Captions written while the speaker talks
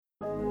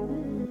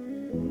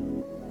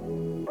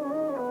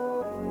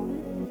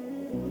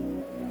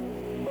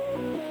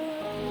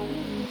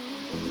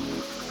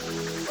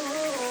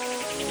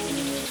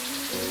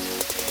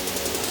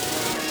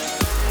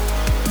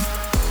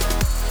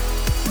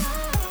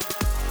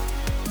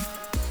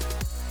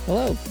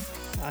Hello,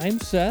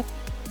 I'm Seth,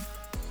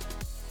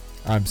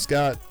 I'm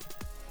Scott.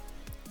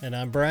 And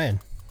I'm Brian.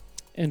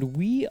 and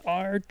we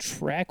are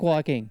track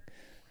walking.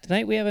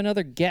 Tonight we have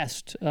another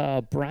guest,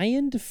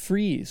 Brian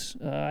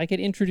DeFries. I could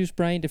introduce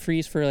Brian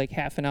DeFries for like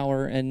half an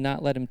hour and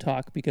not let him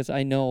talk because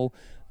I know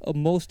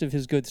most of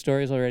his good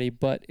stories already.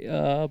 But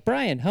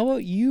Brian, how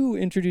about you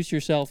introduce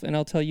yourself and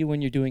I'll tell you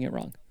when you're doing it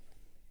wrong.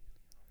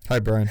 Hi,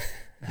 Brian.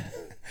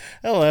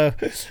 Hello.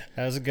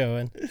 How's it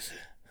going?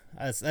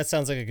 That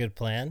sounds like a good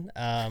plan.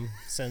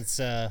 Since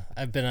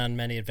I've been on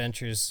many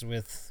adventures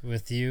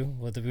with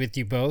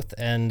you both,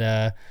 and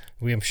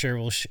I'm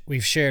sure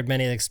we've shared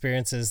many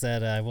experiences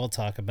that I will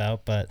talk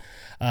about. But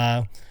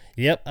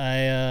yep,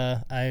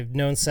 I've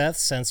known Seth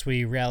since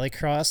we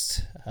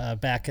rallycrossed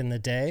back in the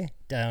day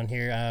down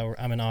here.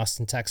 I'm in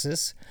Austin,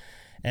 Texas,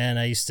 and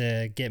I used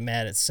to get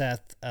mad at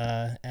Seth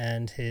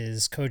and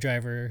his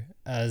co-driver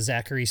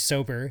Zachary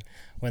Sober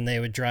when they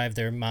would drive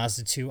their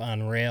Mazda 2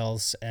 on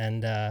rails,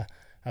 and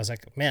I was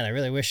like, man, I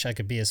really wish I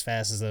could be as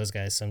fast as those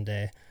guys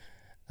someday.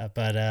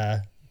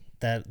 But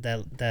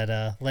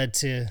that led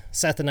to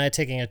Seth and I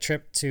taking a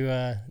trip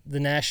to the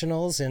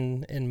Nationals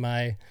in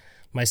my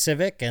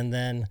Civic, and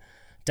then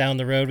down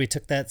the road we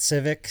took that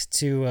Civic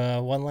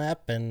to One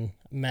Lap and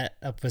met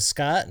up with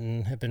Scott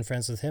and have been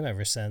friends with him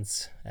ever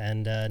since.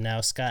 And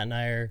now Scott and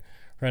I are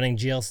running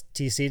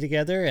GLTC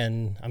together,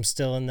 and I'm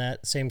still in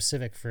that same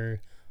Civic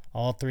for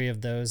all three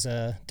of those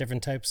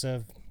different types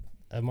of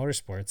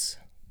motorsports.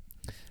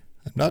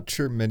 I'm not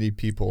sure many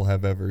people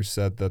have ever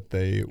said that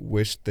they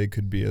wished they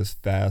could be as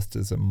fast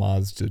as a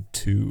Mazda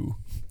 2.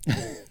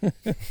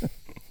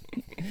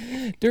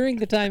 During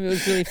the time, it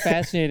was really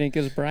fascinating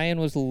because Brian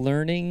was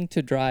learning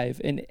to drive,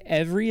 and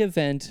every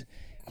event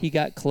he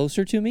got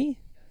closer to me.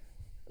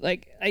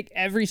 Like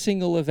every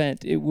single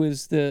event, it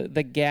was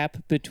the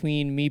gap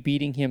between me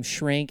beating him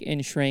shrank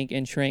and shrank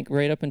and shrank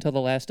right up until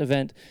the last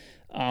event.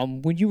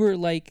 When you were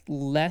like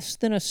less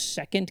than a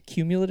second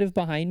cumulative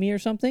behind me or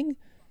something,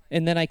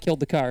 and then I killed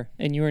the car,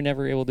 and you were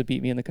never able to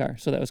beat me in the car.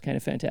 So that was kind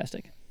of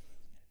fantastic.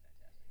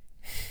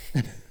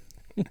 It's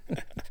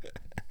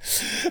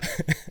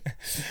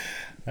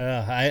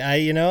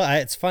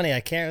funny.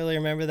 I can't really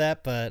remember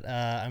that, but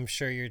I'm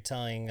sure you're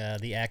telling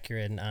the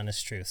accurate and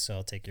honest truth, so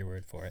I'll take your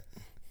word for it.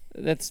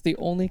 That's the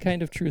only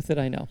kind of truth that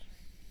I know.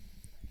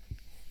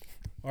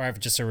 Or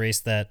I've just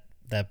erased that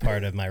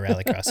part of my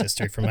rallycross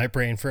history from my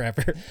brain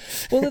forever.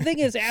 Well, the thing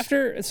is,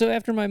 after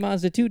my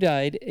Mazda 2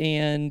 died,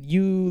 and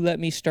you let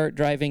me start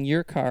driving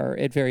your car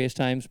at various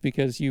times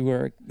because you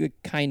were a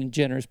kind and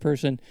generous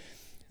person,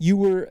 you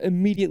were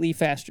immediately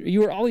faster.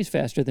 You were always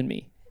faster than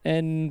me.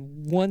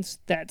 And once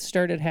that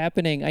started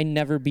happening, I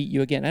never beat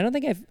you again. I don't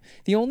think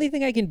the only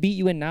thing I can beat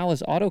you in now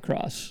is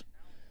autocross.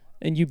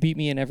 And you beat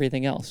me in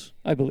everything else,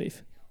 I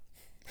believe.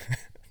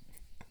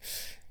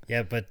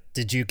 Yeah, but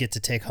did you get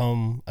to take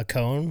home a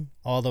cone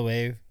all the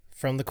way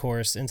from the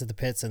course into the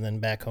pits and then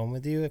back home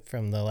with you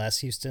from the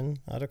last Houston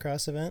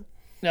autocross event?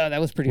 No, that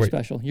was pretty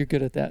special. You're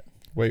good at that.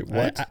 Wait,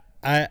 what?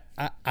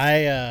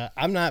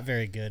 I'm not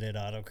very good at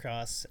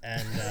autocross,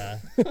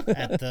 and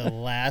at the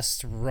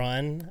last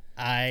run,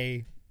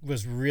 I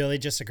was really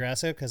just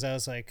aggressive because I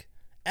was like,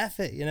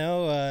 F it,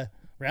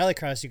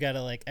 rallycross, you got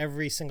to like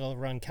every single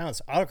run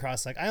counts.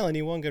 Autocross, like I only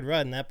need one good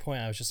run. At that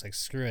point, I was just like,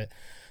 screw it.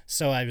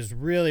 So I was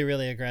really,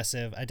 really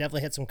aggressive. I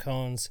definitely hit some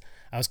cones.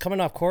 I was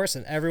coming off course,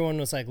 and everyone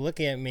was like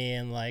looking at me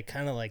and like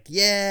kind of like,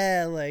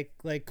 yeah, like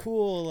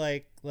cool,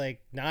 like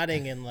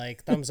nodding and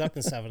like thumbs up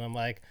and stuff. And I'm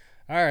like,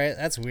 all right,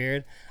 that's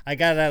weird. I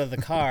got out of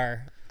the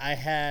car. I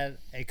had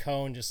a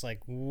cone just like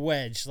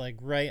wedged like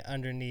right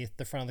underneath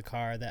the front of the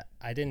car that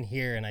I didn't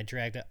hear, and I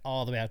dragged it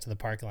all the way out to the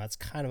parking lot. It's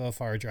kind of a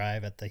far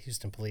drive at the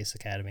Houston Police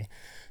Academy.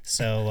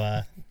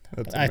 So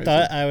I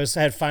thought I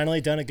had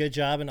finally done a good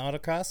job in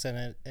autocross,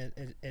 and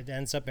it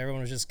ends up everyone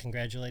was just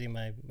congratulating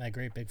my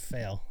great big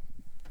fail.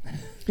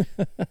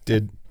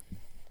 Did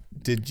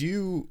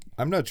you?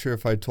 I'm not sure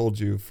if I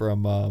told you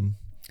from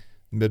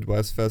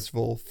Midwest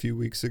Festival a few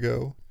weeks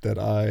ago that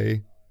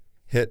I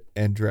hit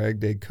and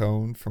dragged a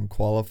cone from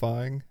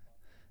qualifying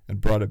and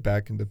brought it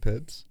back into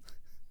pits.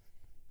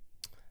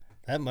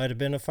 That might have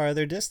been a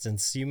farther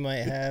distance. You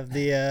might have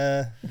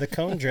the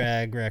cone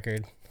drag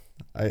record.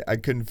 I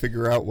couldn't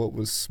figure out what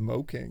was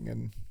smoking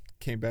and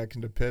came back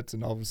into pits,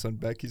 and all of a sudden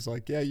Becky's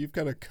like, yeah, you've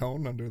got a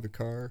cone under the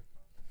car.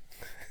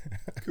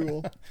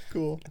 Cool.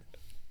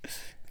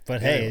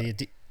 But anyway.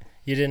 Hey,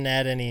 you didn't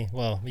add any,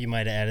 well, you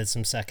might have added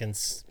some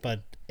seconds,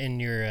 but in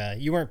your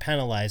you weren't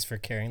penalized for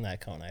carrying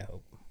that cone, I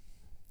hope.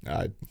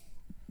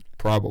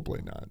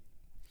 Probably not.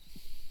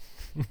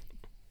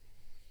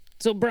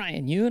 So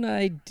Brian, you and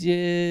I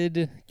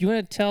did. You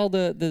want to tell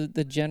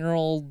the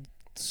general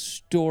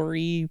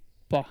story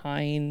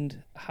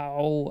behind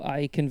how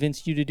I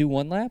convinced you to do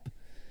One Lap,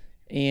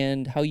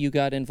 and how you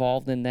got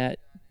involved in that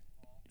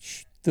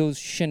those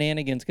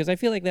shenanigans? Because I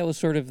feel like that was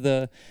sort of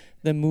the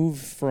move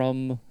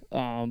from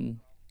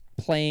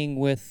playing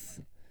with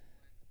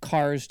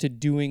cars to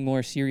doing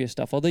more serious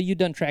stuff. Although you'd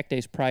done track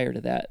days prior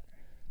to that,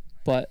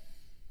 but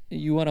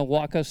you want to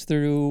walk us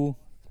through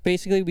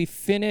basically we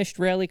finished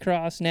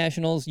Rallycross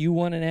Nationals. You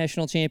won a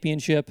national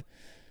championship,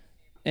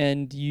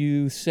 and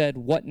you said,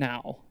 "What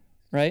now?"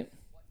 Right?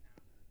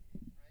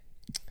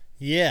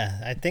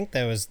 Yeah, I think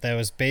that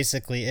was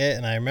basically it,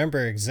 and I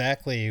remember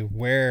exactly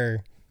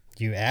where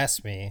you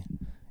asked me.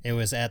 It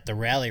was at the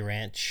Rally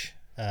Ranch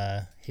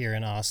here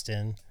in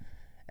Austin,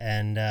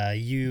 and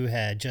you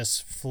had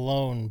just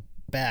flown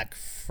back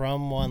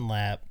from one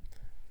lap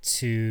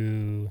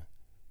to.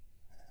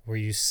 Were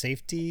you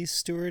safety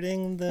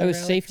stewarding the? I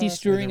was safety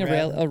stewarding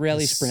a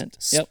rally sprint.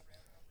 Yep.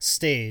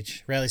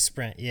 Stage rally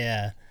sprint,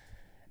 yeah.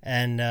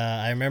 And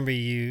I remember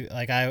you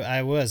like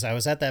I was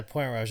at that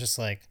point where I was just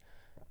like,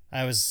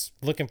 I was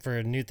looking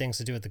for new things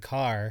to do with the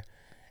car,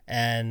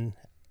 and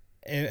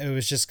it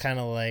was just kind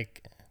of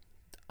like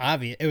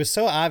obvious. It was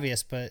so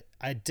obvious, but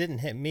it didn't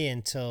hit me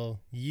until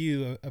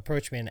you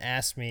approached me and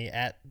asked me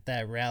at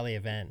that rally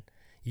event,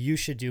 you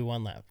should do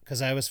one lap,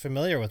 because I was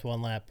familiar with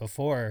one lap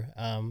before.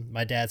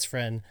 My dad's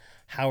friend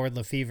Howard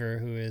Lefevre,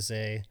 who is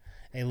a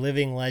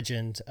living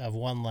legend of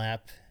one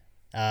lap,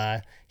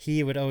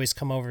 he would always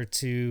come over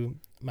to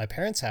my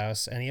parents'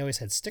 house, and he always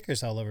had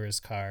stickers all over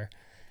his car,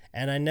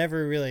 and I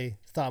never really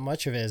thought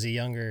much of it as a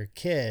younger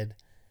kid.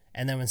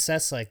 And then when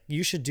Seth's like,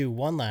 you should do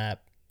one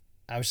lap,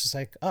 I was just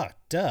like, oh,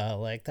 duh,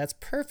 like that's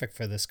perfect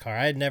for this car.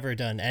 I had never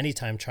done any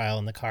time trial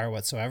in the car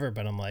whatsoever,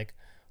 but I'm like,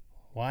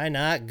 why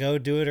not go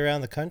do it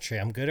around the country?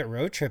 I'm good at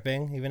road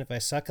tripping. Even if I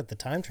suck at the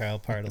time trial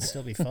part, it'll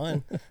still be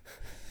fun.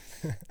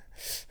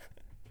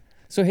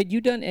 So had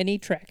you done any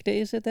track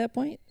days at that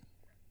point?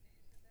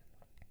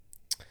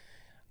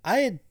 I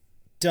had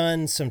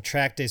done some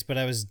track days, but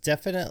I was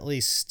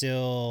definitely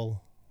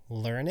still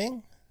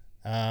learning.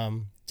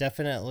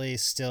 Definitely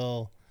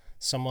still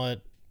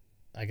somewhat,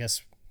 I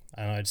guess,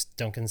 I don't know, I just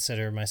don't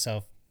consider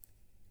myself,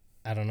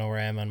 I don't know where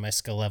I am on my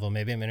skill level.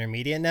 Maybe I'm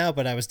intermediate now,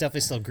 but I was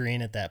definitely still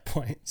green at that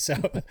point. So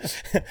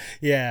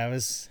yeah,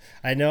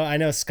 I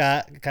know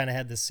Scott kind of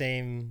had the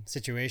same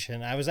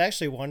situation. I was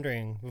actually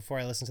wondering before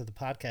I listened to the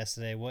podcast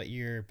today what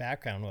your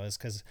background was,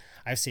 because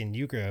I've seen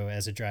you grow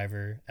as a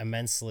driver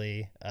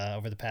immensely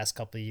over the past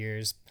couple of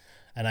years.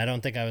 And I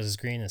don't think I was as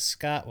green as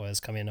Scott was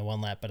coming into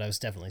one lap, but I was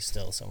definitely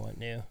still somewhat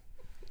new.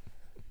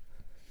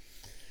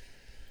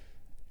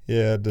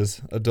 Yeah,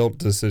 adult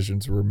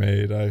decisions were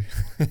made. I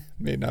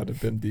may not have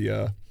been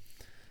the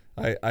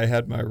I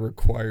had my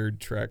required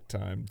track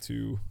time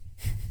to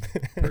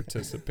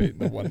participate in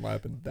the one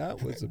lap, and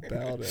that was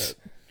about it.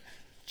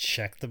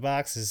 Check the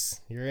boxes.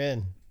 You're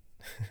in.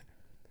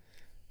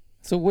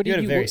 So what you did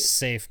had you a very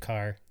safe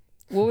car.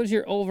 What was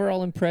your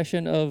overall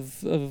impression of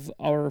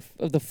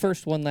the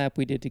first one lap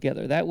we did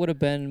together? That would have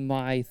been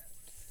my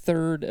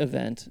third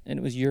event, and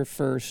it was your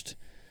first.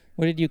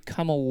 What did you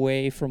come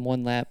away from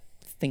one lap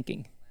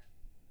thinking?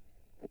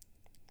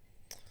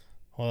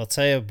 Well, I'll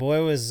tell you,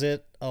 boy, was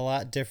it a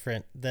lot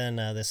different than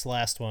this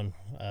last one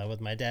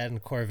with my dad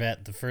and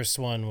Corvette. The first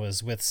one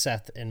was with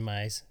Seth in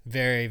my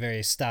very,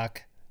 very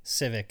stock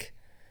Civic.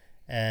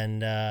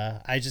 And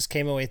I just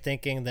came away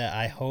thinking that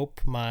I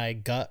hope my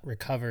gut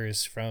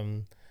recovers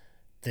from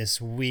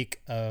this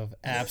week of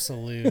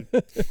absolute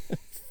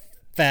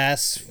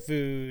fast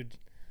food,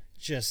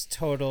 just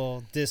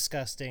total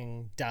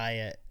disgusting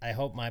diet. I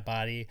hope my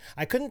body...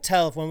 I couldn't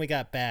tell if when we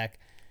got back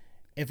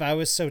if I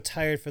was so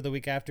tired for the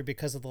week after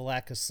because of the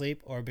lack of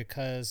sleep or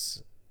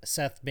because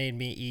Seth made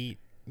me eat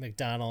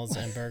McDonald's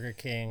and Burger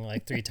King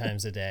like 3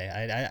 times a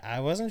day. I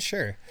wasn't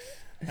sure.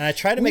 And I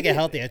tried to make it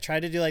healthy. I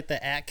tried to do like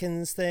the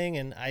Atkins thing,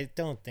 and I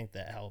don't think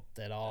that helped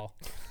at all.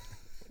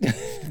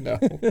 No,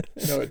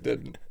 it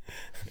didn't.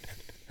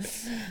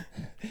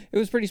 It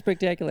was pretty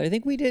spectacular. I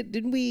think we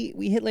didn't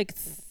we hit like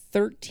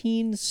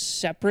 13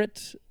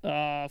 separate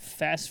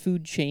fast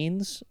food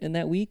chains in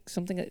that week,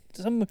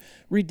 some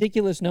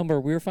ridiculous number.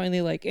 We were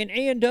finally like, an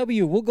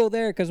A&W, we'll go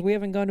there because we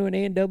haven't gone to an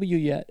A&W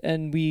yet,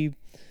 and we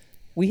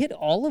hit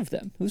all of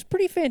them. It was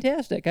pretty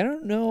fantastic. I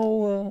don't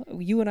know,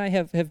 you and I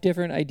have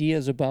different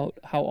ideas about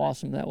how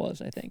awesome that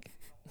was, I think.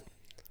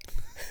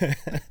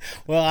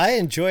 Well, I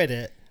enjoyed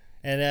it,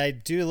 and I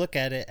do look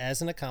at it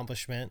as an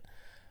accomplishment.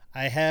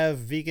 I have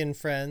vegan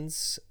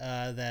friends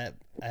that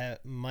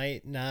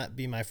might not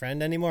be my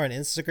friend anymore on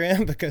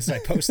Instagram because I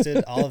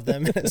posted all of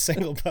them in a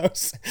single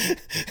post.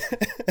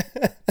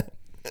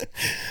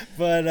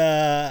 But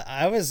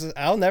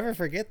I'll never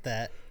forget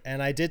that.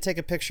 And I did take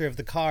a picture of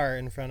the car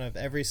in front of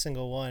every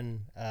single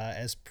one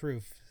as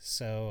proof.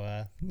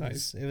 So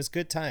nice. It was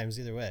good times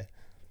either way.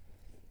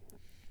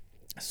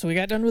 So we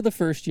got done with the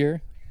first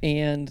year,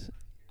 and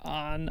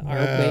on our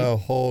way...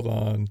 hold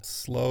on.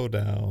 Slow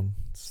down.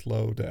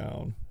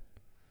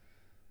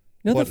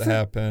 No, what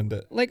happened?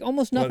 Like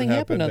almost nothing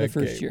happened on the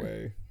first Gateway?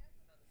 year.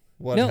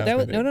 What No,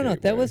 happened no.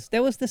 Gateway?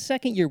 That was the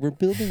second year. We're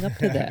building up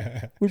to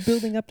that.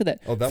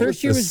 Oh, that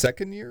first was the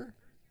second year?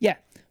 Yeah.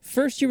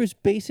 First year was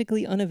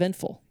basically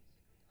uneventful.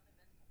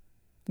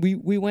 We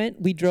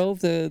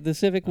drove, the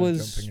Civic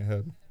was... I'm jumping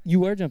ahead.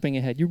 You are jumping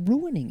ahead. You're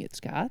ruining it,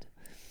 Scott.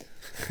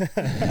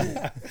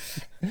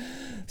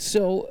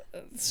 So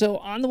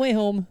on the way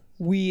home,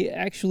 we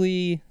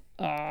actually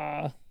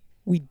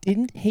we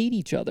didn't hate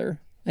each other,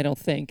 I don't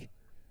think.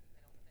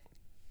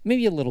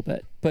 maybe a little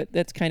bit, but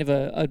that's kind of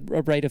a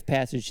rite of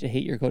passage to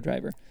hate your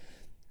co-driver.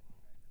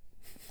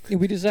 And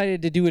we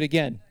decided to do it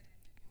again,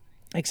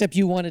 except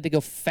you wanted to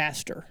go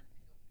faster,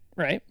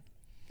 right?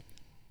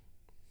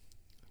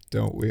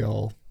 Don't we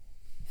all?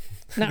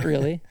 Not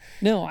really.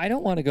 No, I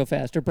don't want to go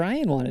faster.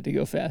 Brian wanted to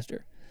go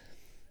faster.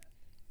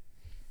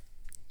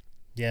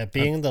 Yeah,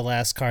 being the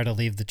last car to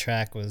leave the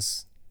track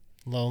was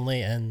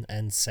lonely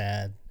and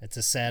sad. It's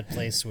a sad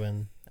place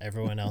when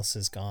everyone else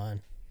is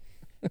gone.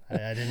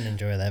 I didn't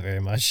enjoy that very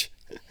much.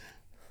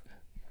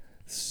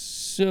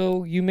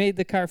 So you made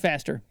the car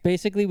faster,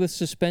 basically with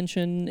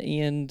suspension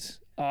and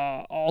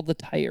all the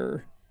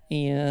tire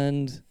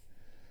and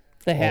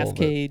the half of it.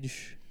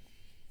 cage.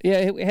 Yeah,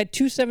 it had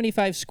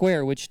 275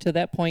 square, which to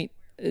that point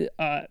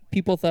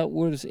people thought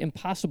was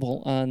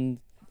impossible on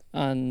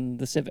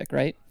the Civic,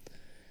 right?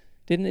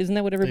 Isn't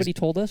that what everybody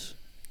told us?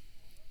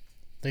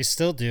 They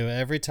still do.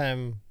 Every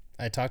time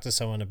I talk to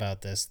someone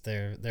about this,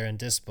 they're in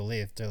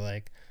disbelief. They're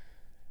like,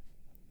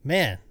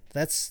 "Man,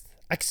 I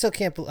still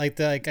can't like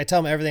I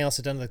tell them everything else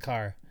I've done to the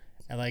car,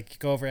 and like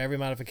go over every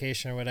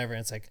modification or whatever.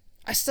 And it's like,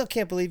 I still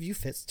can't believe you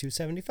fit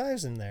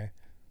 275s in there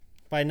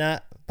by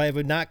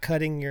not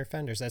cutting your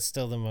fenders. That's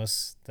still the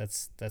most.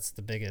 That's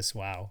the biggest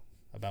wow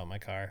about my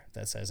car. If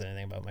that says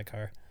anything about my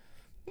car.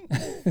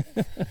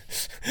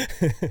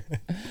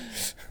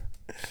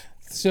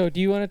 So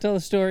do you want to tell the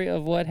story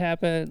of what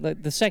happened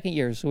like the second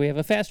year? So we have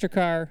a faster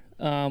car.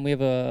 We have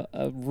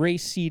a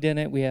race seat in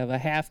it. We have a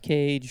half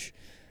cage,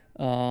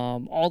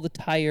 all the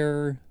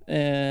tire,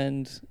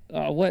 and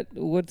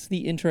what's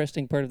the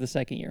interesting part of the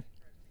second year?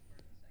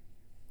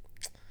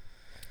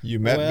 You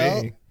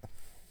met me.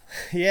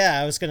 Yeah,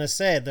 I was going to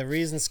say, the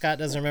reason Scott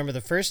doesn't remember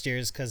the first year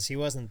is because he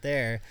wasn't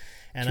there.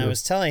 And True. I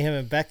was telling him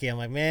and Becky, I'm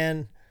like,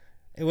 man,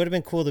 it would have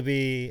been cool to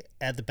be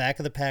at the back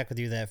of the pack with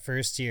you that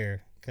first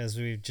year, because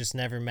we've just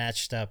never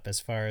matched up as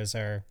far as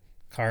our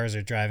cars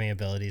or driving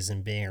abilities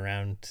and being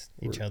around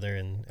each other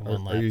in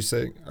one lap.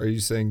 Are you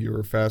saying you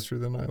were faster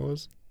than I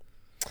was?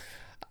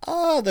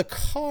 Oh, the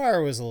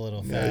car was a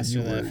little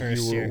faster that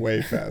first year. You were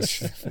way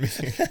faster than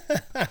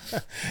me.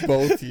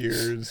 Both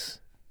years,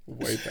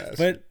 way faster.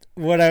 But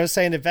what I was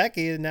saying to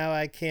Becky, now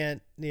I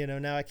can't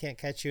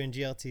catch you in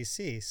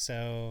GLTC.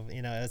 So,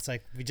 it's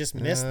like we just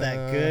missed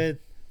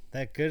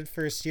that good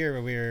first year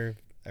where we were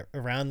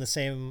around the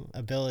same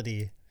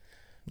ability.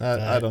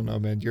 I don't know,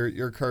 man.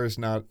 Your car is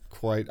not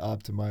quite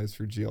optimized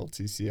for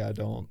GLTC.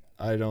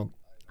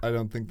 I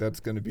don't think that's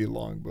going to be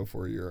long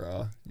before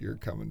you're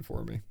coming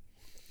for me.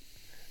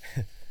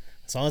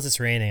 As long as it's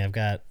raining, I've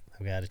got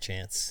a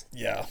chance.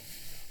 Yeah.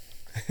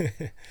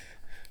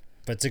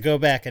 But to go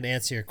back and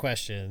answer your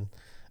question,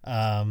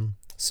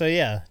 so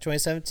yeah,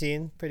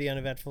 2017 pretty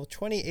uneventful.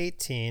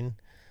 2018,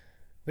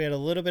 we had a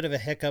little bit of a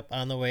hiccup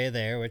on the way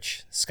there,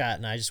 which Scott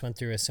and I just went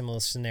through a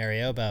similar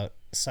scenario about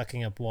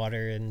sucking up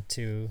water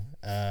into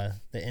the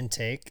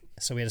intake.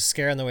 So we had a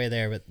scare on the way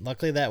there, but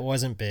luckily that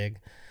wasn't big.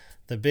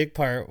 The big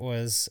part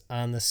was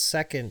on the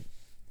second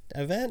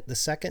event, the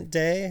second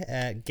day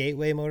at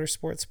Gateway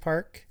Motorsports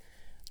Park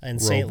in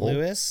St.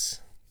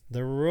 Louis, the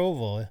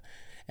Roval.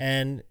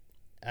 And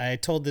I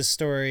told this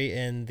story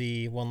in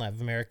the One Lap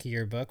of America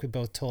yearbook. We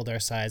both told our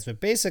sides, but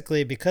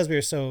basically because we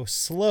were so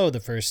slow the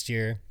first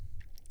year,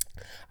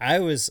 I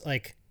was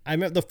like, I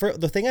remember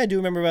the thing I do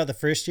remember about the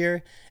first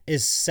year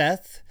is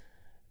Seth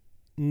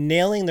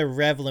nailing the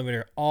rev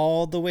limiter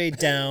all the way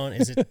down.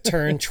 Is it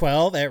turn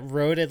 12 at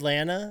Road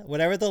Atlanta?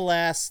 Whatever the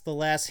last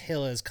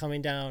hill is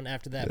coming down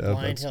after that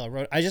blind hill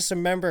road. I just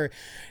remember,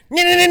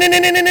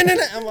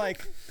 I'm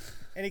like,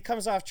 and he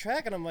comes off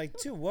track and I'm like,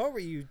 dude, what were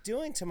you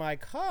doing to my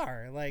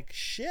car? Like,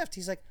 shift.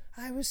 He's like,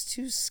 I was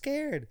too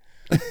scared.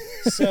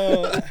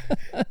 So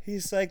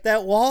he's like,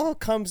 that wall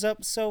comes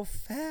up so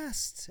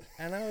fast.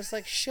 And I was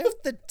like,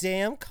 shift the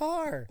damn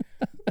car.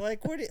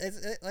 Like,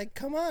 like,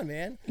 come on,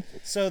 man.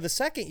 So the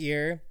second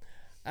year,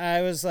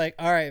 I was like,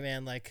 all right,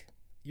 man, like,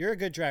 you're a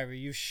good driver.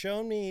 You've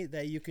shown me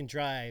that you can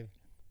drive.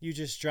 You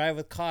just drive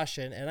with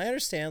caution. And I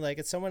understand, like,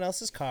 it's someone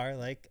else's car.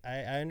 Like,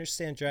 I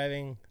understand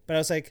driving. But I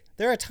was like,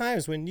 there are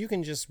times when you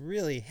can just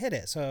really hit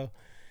it. So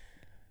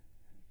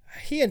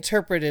he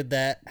interpreted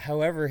that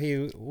however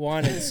he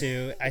wanted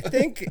to. I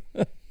think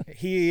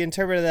he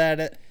interpreted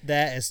that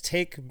as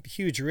take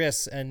huge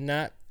risks and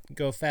not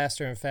go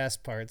faster in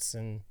fast parts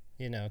and,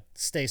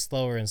 stay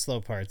slower in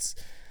slow parts.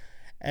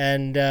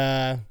 And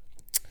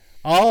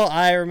all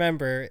I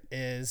remember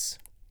is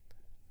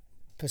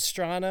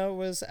Pastrana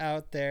was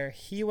out there.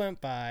 He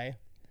went by.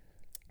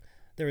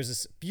 There was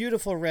this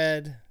beautiful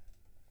red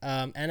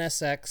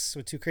NSX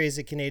with two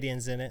crazy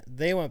Canadians in it.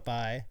 They went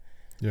by.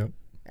 Yep.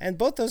 And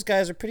both those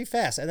guys are pretty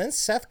fast. And then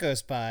Seth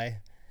goes by.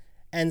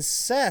 And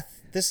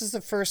Seth, this is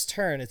the first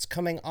turn. It's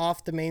coming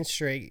off the main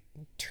straight,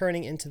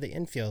 turning into the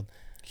infield.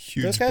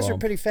 Huge Those guys bump. are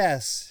pretty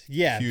fast.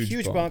 Yeah,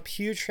 huge bump,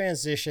 huge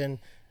transition.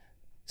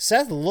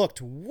 Seth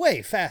looked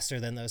way faster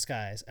than those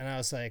guys. And I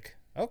was like,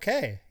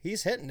 okay,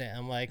 he's hitting it.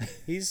 I'm like,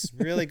 he's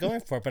really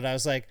going for it. But I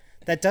was like,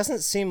 that doesn't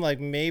seem like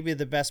maybe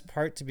the best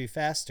part to be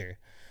faster.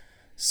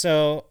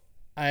 So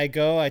I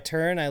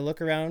turn, I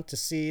look around to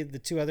see the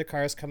two other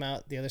cars come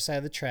out the other side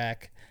of the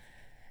track,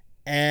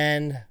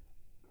 and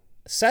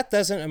Seth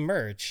doesn't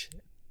emerge.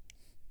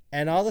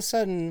 And all of a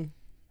sudden,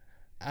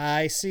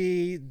 I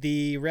see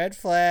the red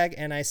flag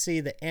and I see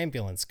the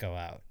ambulance go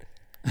out.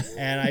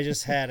 And I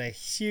just had a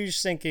huge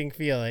sinking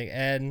feeling.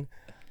 And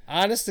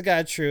honest to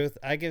God truth,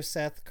 I give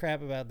Seth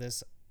crap about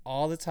this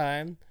all the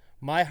time.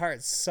 My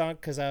heart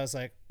sunk because I was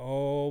like,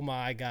 oh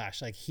my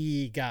gosh, like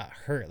he got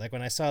hurt. Like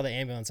when I saw the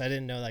ambulance, I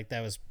didn't know like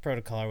that was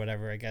protocol or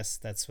whatever. I guess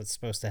that's what's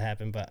supposed to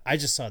happen. But I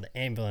just saw the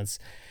ambulance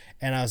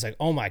and I was like,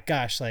 oh my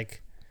gosh,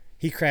 like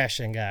he crashed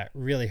and got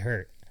really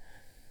hurt.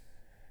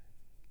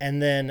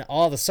 And then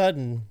all of a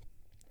sudden,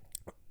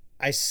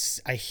 I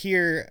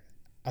hear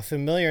a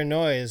familiar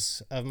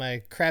noise of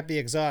my crappy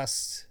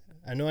exhaust,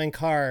 annoying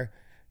car.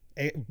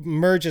 It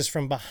emerges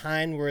from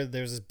behind where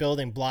there's this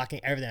building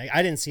blocking everything.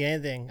 I didn't see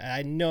anything. I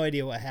had no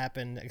idea what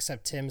happened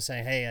except Tim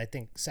saying, hey, I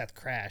think Seth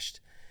crashed.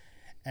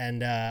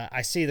 And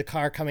I see the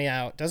car coming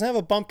out. Doesn't have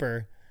a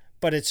bumper,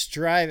 but it's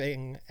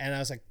driving. And I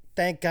was like,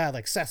 thank God,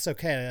 like Seth's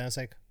okay. And I was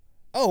like,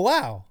 oh,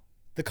 wow,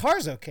 the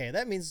car's okay.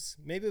 That means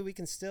maybe we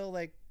can still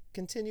like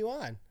continue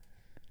on.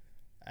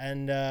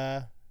 And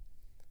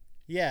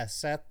yeah,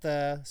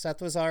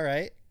 Seth was all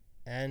right.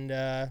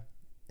 And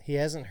he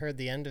hasn't heard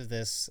the end of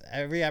this.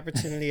 Every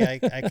opportunity I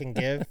can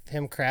give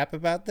him crap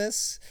about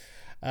this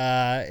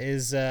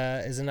is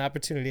an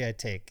opportunity I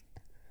take.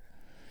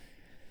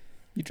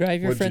 You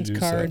drive your What'd friend's you do,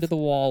 car Seth? into the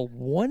wall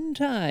one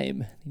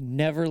time,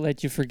 never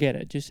let you forget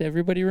it. Just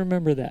everybody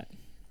remember that.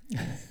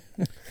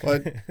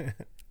 But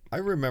I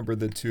remember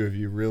the two of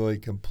you really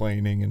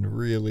complaining and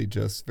really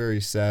just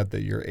very sad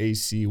that your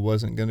AC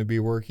wasn't going to be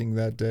working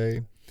that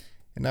day.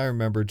 And I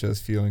remember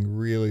just feeling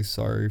really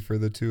sorry for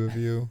the two of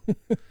you.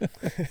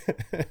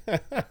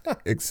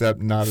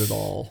 Except not at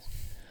all.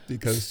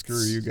 Because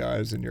screw you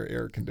guys and your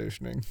air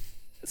conditioning.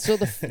 So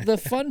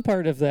the fun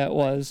part of that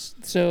was,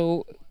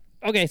 so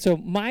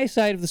my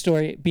side of the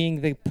story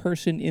being the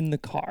person in the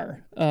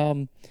car.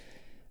 The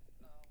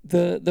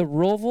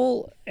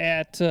Roval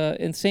at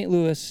in St.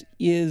 Louis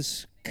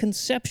is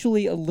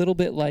conceptually a little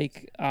bit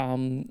like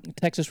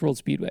Texas World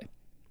Speedway,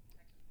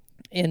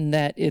 in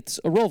that it's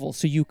a Roval.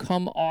 So you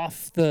come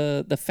off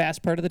the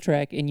fast part of the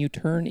track and you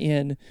turn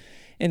in.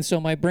 And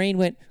so my brain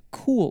went,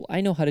 cool,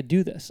 I know how to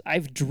do this.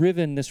 I've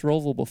driven this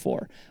Roval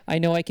before. I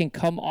know I can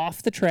come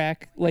off the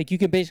track. Like you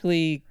can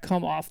basically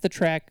come off the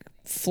track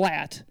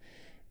flat.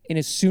 And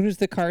as soon as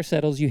the car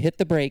settles, you hit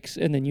the brakes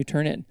and then you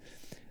turn in.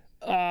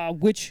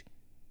 Which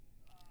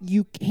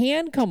you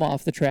can come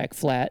off the track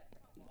flat,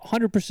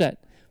 100%.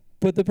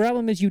 But the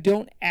problem is you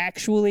don't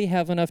actually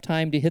have enough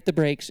time to hit the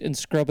brakes and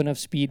scrub enough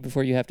speed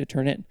before you have to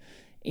turn in.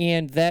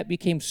 And that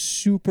became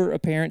super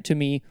apparent to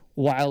me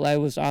while I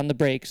was on the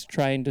brakes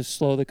trying to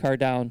slow the car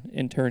down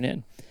and turn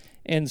in.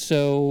 And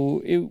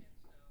so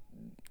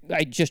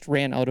I just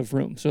ran out of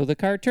room. So the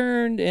car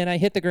turned and I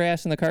hit the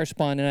grass and the car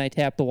spun and I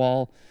tapped the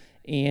wall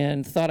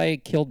and thought I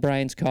killed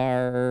Brian's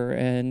car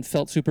and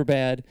felt super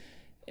bad.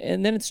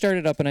 And then it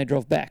started up and I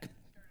drove back.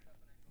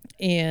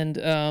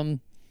 And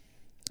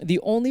the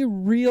only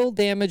real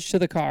damage to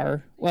the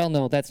car, well,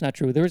 no, that's not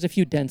true. There was a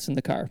few dents in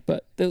the car,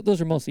 but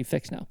those are mostly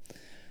fixed now.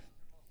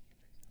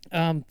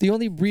 The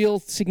only real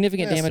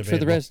significant damage for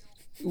the rest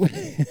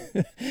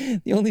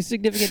the only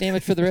significant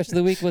damage for the rest of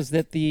the week was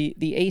that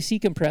the AC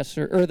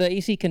compressor or the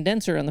AC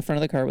condenser on the front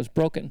of the car was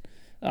broken.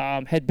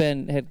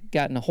 Had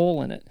gotten a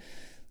hole in it.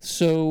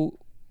 So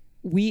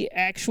we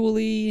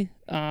actually,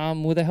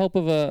 with the help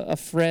of a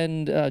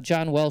friend,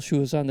 John Welsh, who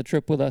was on the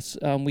trip with us,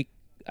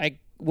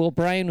 while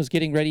Brian was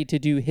getting ready to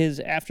do his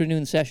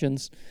afternoon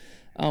sessions,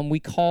 we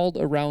called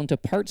around to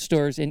parts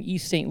stores in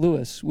East St.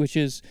 Louis, which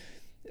is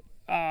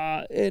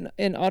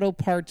an auto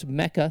parts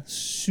mecca,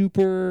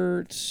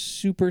 super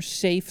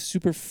safe,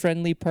 super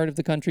friendly part of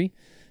the country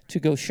to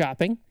go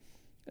shopping.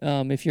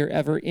 If you're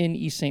ever in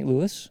East St.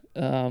 Louis,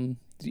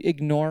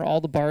 ignore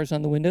all the bars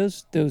on the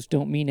windows. Those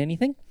don't mean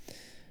anything.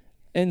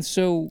 And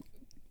so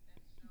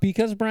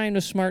because Brian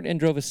was smart and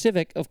drove a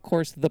Civic, of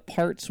course, the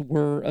parts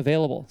were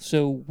available.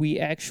 So we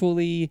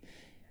actually,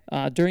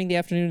 during the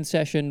afternoon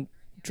session,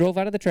 drove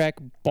out of the track,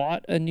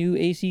 bought a new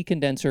AC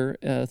condenser,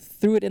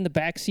 threw it in the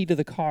back seat of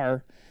the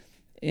car,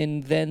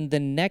 and then the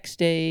next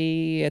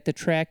day at the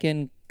track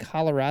in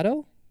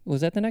Colorado,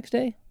 was that the next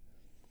day?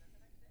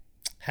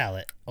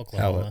 Hallett,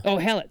 Oklahoma. Oh,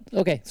 Hallett.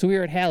 Okay, so we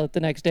were at Hallett the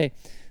next day.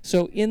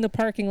 So in the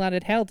parking lot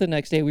at Hallett the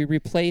next day, we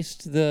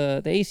replaced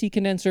the AC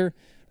condenser,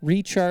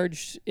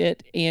 recharged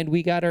it, and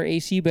we got our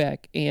AC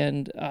back.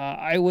 And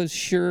I was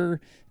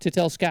sure to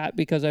tell Scott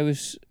because I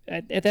was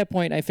at that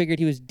point I figured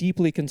he was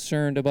deeply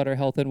concerned about our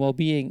health and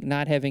well-being,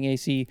 not having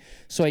AC.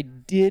 So I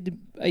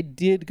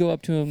did go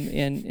up to him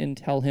and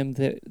tell him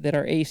that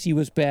our AC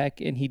was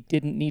back and he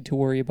didn't need to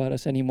worry about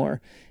us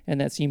anymore.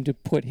 And that seemed to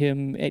put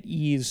him at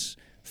ease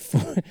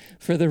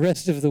for the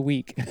rest of the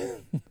week.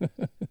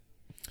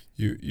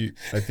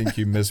 I think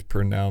you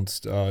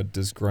mispronounced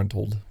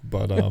disgruntled,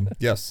 but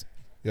yes,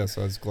 I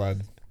was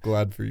glad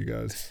for you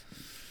guys.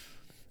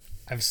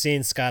 I've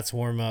seen Scott's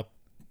warm up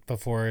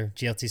before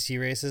GLTC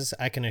races,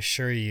 I can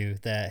assure you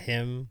that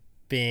him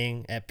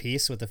being at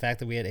peace with the fact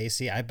that we had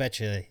AC, I bet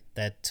you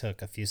that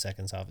took a few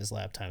seconds off his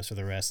lap times for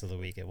the rest of the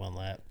week at one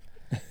lap.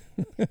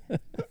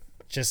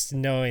 Just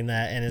knowing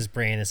that in his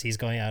brain as he's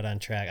going out on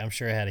track, I'm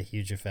sure it had a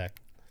huge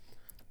effect.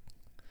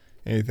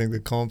 Anything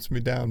that calms me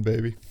down,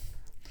 baby.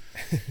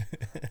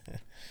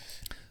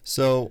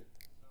 So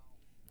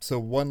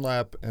one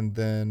lap, and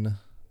then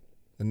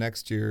the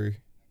next year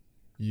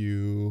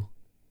you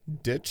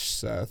ditch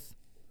Seth,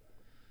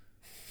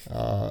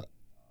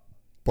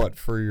 but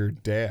for your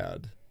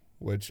dad,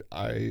 which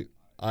I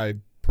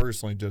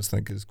personally just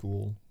think is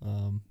cool.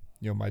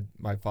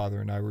 My father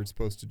and I were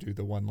supposed to do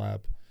the one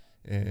lap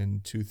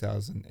in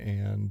 2000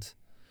 and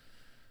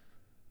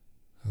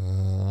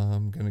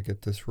I'm gonna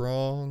get this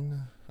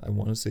wrong. I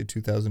want to say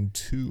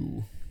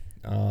 2002,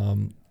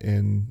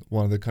 in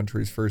one of the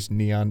country's first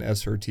neon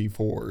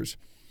SRT4s,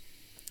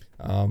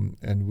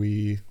 and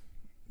we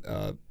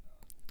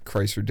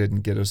Chrysler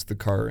didn't get us the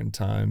car in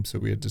time, so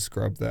we had to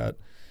scrub that,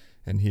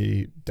 and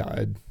he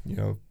died,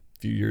 a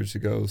few years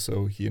ago,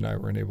 so he and I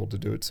weren't able to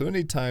do it. So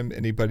anytime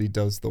anybody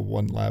does the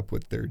one lap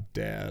with their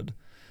dad,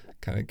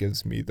 kind of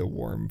gives me the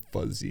warm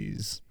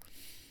fuzzies.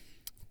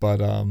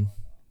 But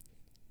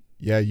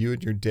yeah, you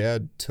and your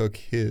dad took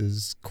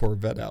his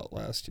Corvette out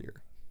last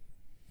year.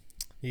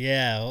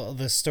 Yeah, well,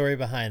 the story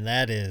behind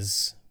that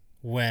is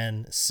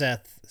when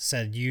Seth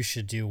said you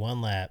should do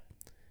one lap,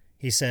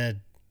 he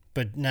said,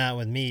 but not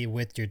with me,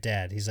 with your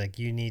dad. He's like,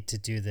 you need to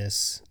do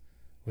this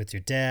with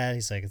your dad.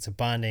 He's like, it's a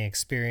bonding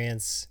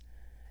experience,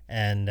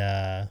 and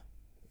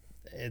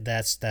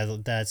that's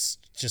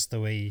just the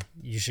way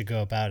you should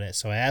go about it.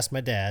 So I asked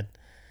my dad,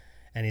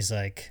 and he's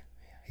like,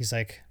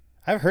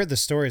 I've heard the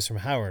stories from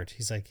Howard.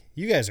 He's like,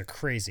 you guys are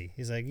crazy.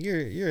 He's like,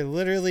 you're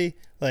literally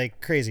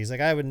like crazy. He's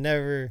like, I would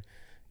never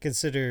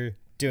consider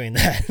doing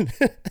that.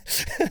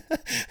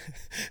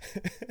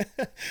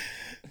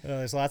 Well,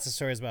 there's lots of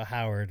stories about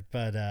Howard,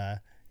 but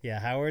yeah,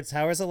 Howard's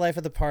the life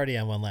of the party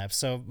on one lap.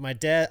 So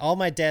all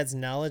my dad's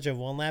knowledge of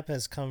one lap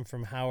has come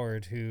from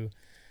Howard, who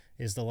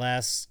is the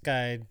last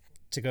guy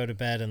to go to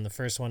bed and the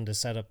first one to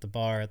set up the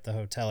bar at the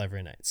hotel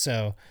every night.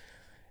 So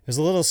it was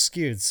a little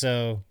skewed.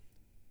 So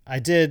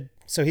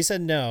he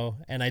said no,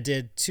 and I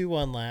did 2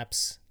 one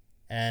laps,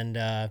 and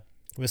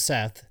with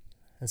Seth.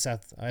 And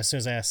Seth, as soon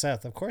as I asked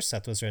Seth, of course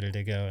Seth was ready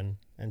to go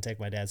and take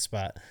my dad's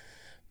spot.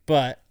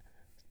 But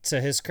to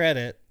his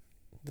credit,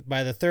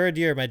 by the 3rd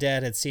year, my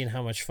dad had seen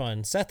how much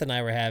fun Seth and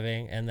I were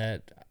having, and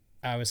that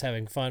I was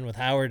having fun with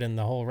Howard and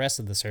the whole rest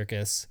of the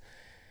circus.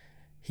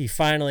 He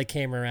finally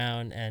came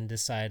around and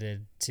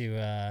decided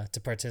to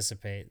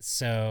participate.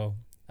 So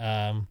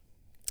I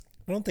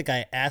don't think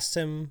I asked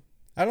him.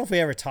 I don't know if we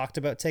ever talked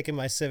about taking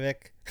my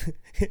Civic.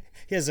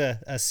 He has a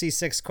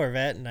C6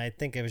 Corvette, and I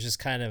think it was just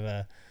kind of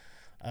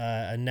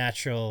a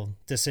natural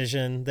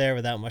decision there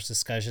without much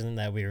discussion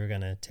that we were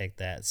going to take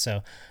that.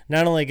 So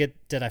not only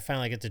did I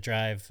finally get to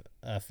drive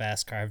a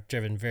fast car, I've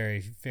driven very,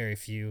 very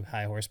few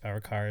high horsepower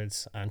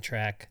cars on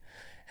track,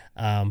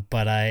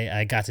 but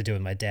I got to do it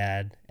with my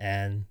dad,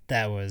 and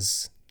that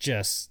was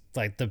just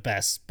like the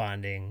best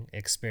bonding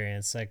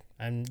experience. Like,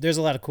 there's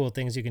a lot of cool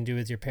things you can do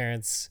with your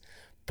parents,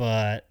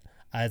 but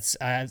it's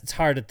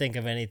hard to think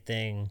of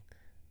anything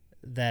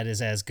that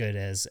is as good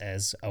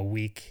as a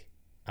week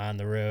on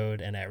the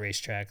road and at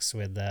racetracks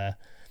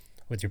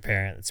with your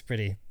parent. It's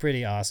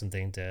pretty awesome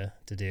thing to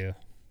do.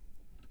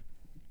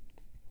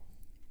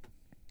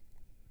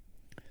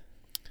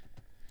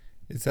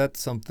 Is that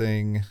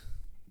something,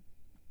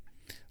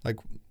 like,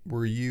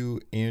 were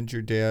you and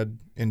your dad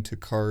into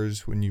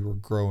cars when you were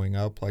growing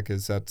up? Like,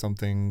 is that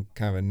something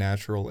kind of a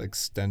natural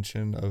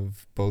extension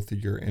of both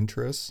of your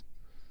interests?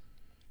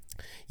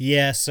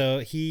 Yeah,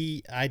 so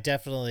I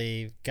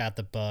definitely got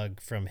the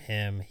bug from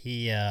him.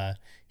 He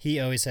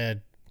always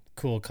had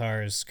cool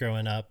cars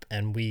growing up,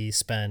 and we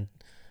spent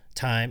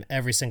time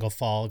every single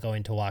fall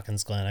going to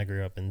Watkins Glen. I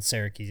grew up in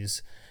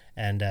Syracuse,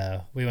 and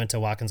we went to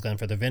Watkins Glen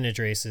for the vintage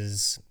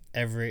races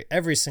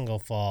every single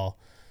fall.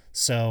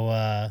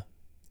 So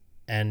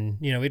and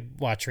we'd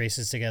watch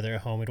races together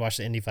at home. We'd watch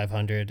the Indy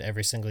 500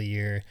 every single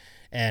year,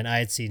 and I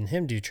had seen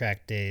him do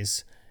track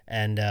days,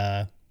 and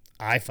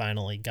I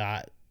finally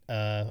got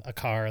a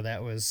car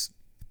that was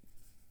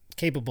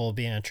capable of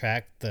being on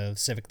track, the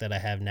Civic that I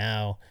have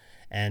now.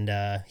 And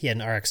he had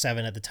an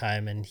RX-7 at the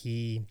time, and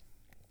he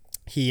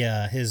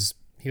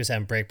was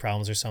having brake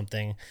problems or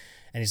something,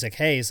 and he's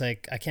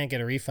like, I can't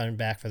get a refund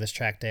back for this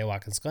track day at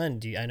Watkins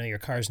Glen. I know your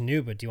car's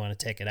new, but do you want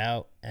to take it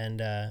out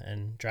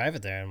and drive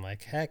it there? I'm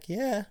like, heck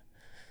yeah.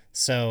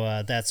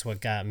 So that's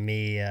what got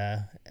me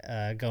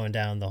going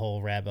down the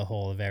whole rabbit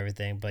hole of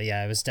everything. But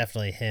yeah, it was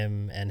definitely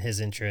him and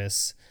his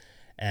interests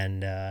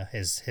and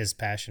his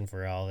passion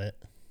for all of it.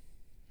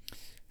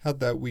 How'd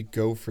that week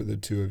go for the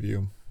two of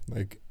you?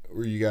 Like,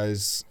 were you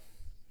guys,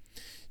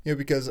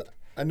 because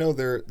I know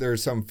there are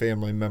some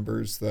family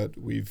members that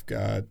we've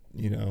got,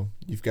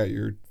 you've got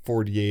your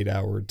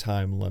 48-hour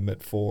time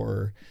limit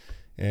for,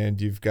 and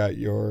you've got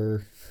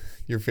your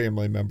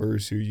family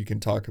members who you can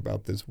talk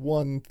about this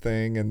one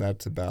thing and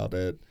that's about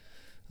it.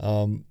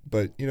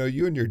 But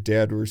you and your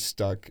dad were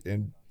stuck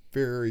in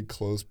very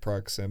close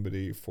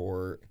proximity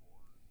for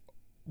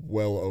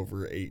well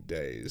over 8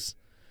 days.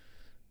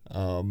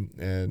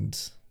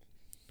 And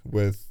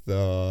with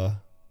the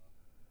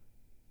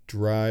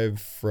drive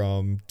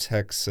from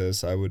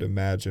Texas, I would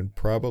imagine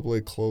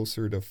probably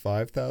closer to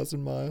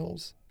 5,000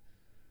 miles.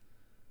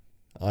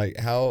 Like,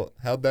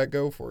 how'd that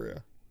go for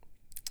you?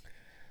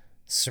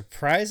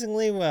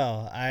 Surprisingly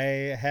well.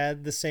 I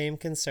had the same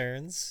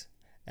concerns,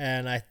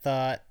 and I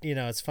thought,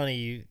 it's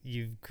funny,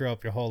 you grew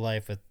up your whole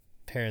life with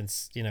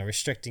parents,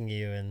 restricting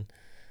you, and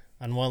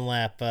on one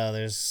lap,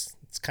 it's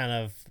kind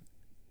of,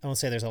 I won't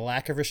say there's a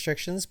lack of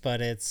restrictions,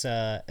 but it's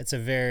an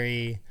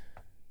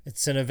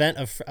event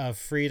of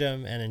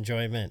freedom and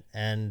enjoyment,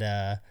 and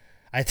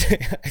I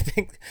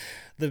think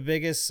the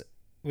biggest,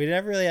 we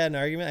never really had an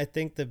argument. I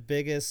think the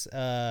biggest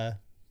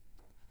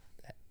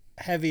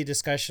heavy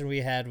discussion we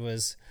had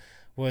was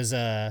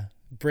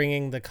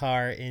bringing the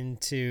car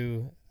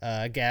into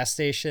gas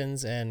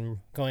stations and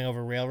going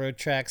over railroad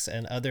tracks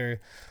and other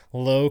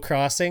low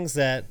crossings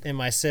that in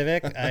my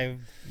Civic I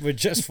would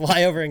just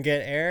fly over and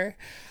get air.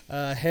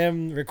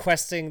 Him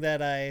requesting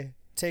that I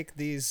take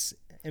these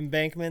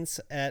embankments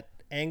at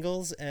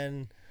angles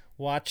and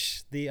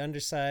watch the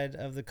underside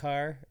of the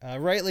car.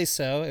 Rightly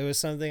so. It was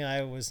something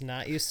I was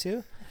not used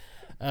to.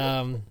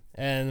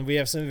 And we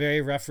have some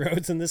very rough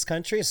roads in this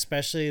country,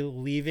 especially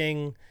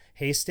leaving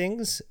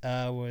Hastings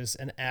was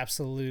an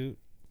absolute,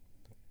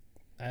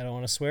 I don't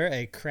want to swear,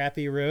 a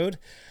crappy road,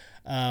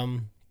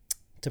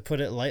 to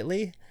put it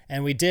lightly.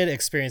 And we did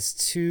experience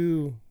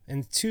two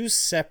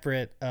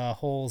separate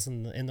holes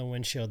in the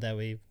windshield that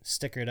we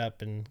stickered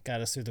up and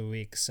got us through the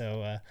week.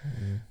 So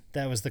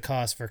that was the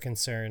cause for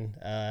concern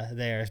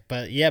there.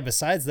 But yeah,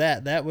 besides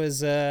that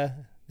was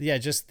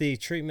just the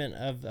treatment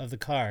of the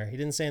car. He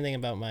didn't say anything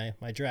about my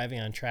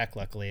driving on track.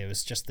 Luckily, it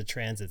was just the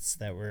transits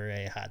that were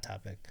a hot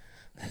topic.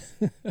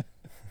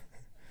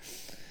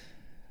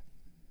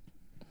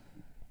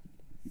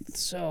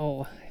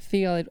 So I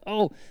feel like,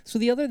 so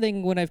the other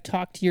thing when I've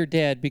talked to your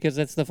dad, because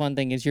that's the fun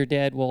thing, is your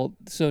dad,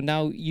 so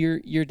now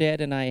your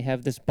dad and I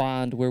have this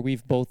bond where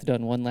we've both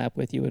done one lap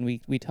with you, and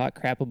we talk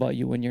crap about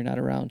you when you're not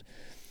around.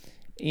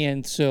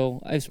 And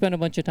so I've spent a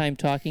bunch of time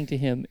talking to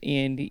him,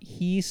 and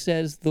he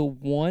says the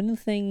one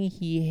thing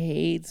he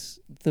hates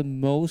the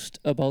most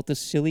about the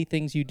silly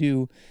things you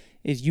do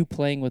is you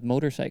playing with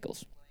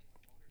motorcycles.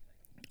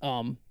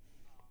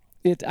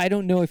 I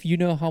don't know if you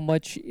know how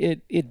much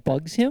it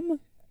bugs him,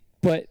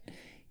 but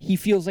he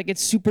feels like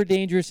it's super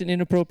dangerous and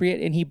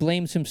inappropriate, and he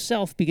blames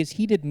himself because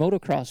he did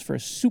motocross for a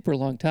super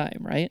long time,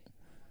 right?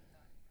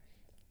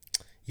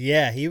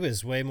 Yeah, he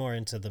was way more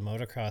into the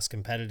motocross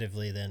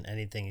competitively than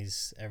anything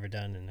he's ever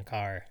done in a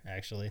car,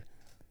 actually.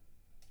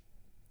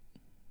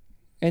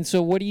 And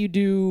so what do you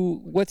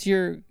do?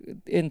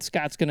 And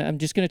Scott's I'm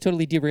just going to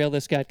totally derail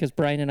this, Scott, because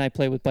Brian and I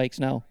play with bikes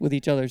now with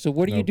each other. So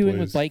what are you doing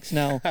with bikes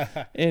now?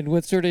 And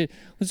what sort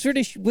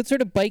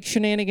of bike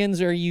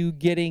shenanigans are you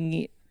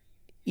getting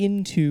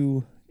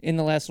into in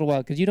the last little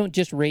while? Because you don't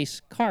just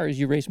race cars,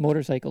 you race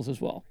motorcycles as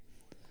well.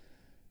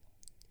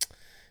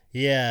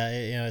 Yeah,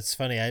 it's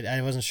funny.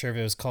 I wasn't sure if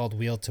it was called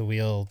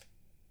wheel-to-wheel,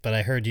 but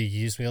I heard you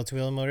use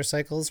wheel-to-wheel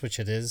motorcycles, which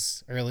it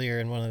is, earlier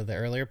in one of the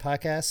earlier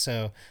podcasts.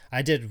 So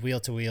I did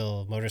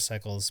wheel-to-wheel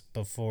motorcycles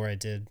before I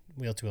did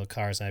wheel-to-wheel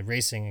cars. I had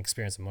racing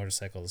experience with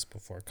motorcycles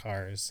before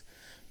cars.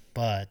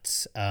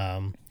 But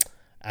I've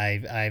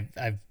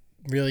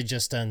really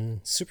just done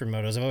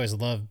supermotos. I've always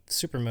loved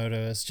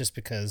supermotos just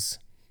because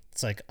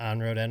it's like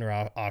on-road and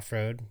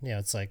off-road.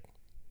 It's like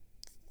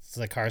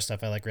car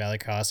stuff. I like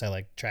rallycross. I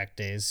like track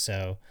days.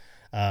 So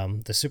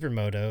the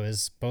supermoto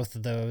is both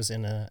of those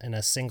in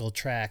a single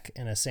track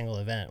in a single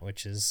event,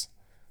 which is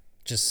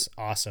just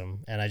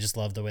awesome. And I just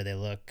love the way they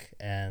look.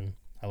 And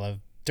I love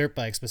dirt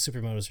bikes, but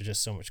supermotos are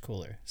just so much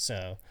cooler.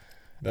 So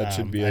that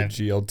should be a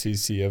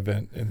GLTC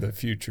event in the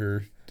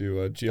future.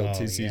 Do a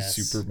GLTC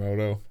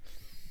supermoto.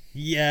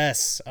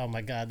 Yes. Oh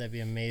my God, that'd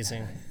be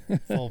amazing.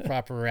 Full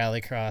proper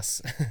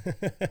rallycross.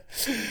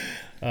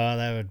 Oh,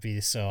 that would be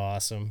so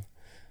awesome.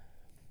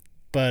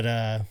 But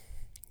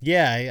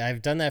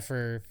I've done that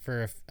for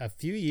a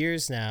few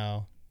years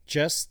now,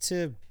 just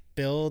to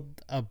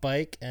build a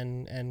bike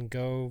and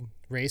go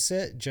race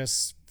it,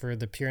 just for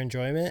the pure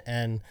enjoyment.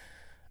 And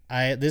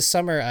this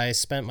summer I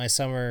spent my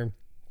summer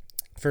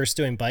first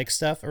doing bike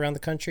stuff around the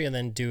country and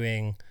then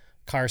doing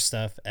car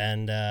stuff.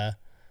 And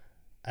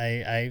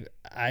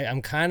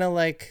I'm kind of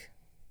like,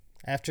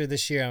 after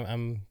this year,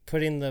 I'm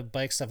putting the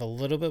bike stuff a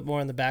little bit more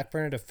on the back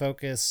burner to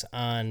focus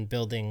on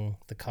building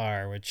the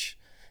car, which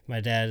my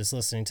dad is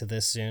listening to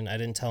this soon. I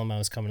didn't tell him I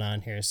was coming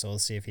on here, so we'll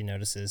see if he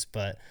notices.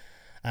 But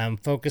I'm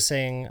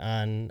focusing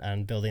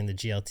on building the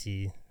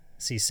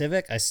GLTC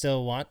Civic. I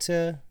still want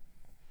to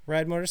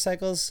ride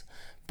motorcycles,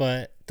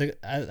 but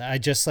I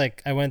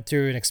went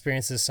through an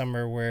experience this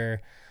summer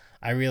where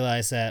I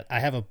realized that I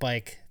have a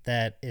bike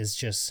that is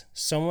just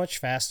so much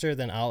faster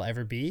than I'll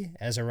ever be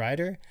as a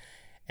rider,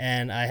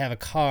 and I have a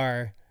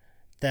car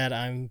that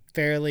I'm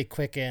fairly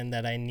quick in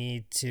that I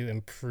need to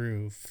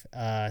improve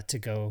to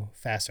go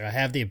faster. I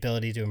have the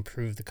ability to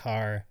improve the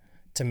car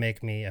to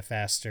make me a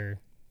faster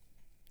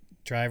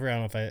driver. I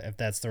don't know if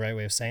that's the right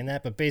way of saying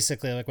that, but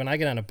basically, like when I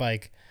get on a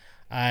bike,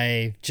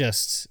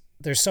 there's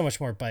so much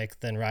more bike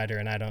than rider,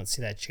 and I don't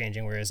see that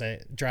changing. Whereas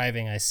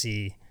driving, I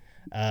see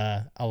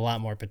a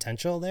lot more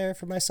potential there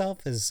for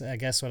myself, is I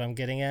guess what I'm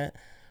getting at.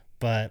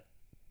 But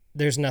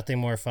there's nothing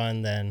more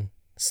fun than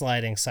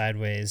sliding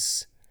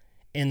sideways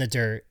in the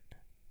dirt,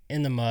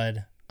 in the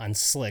mud, on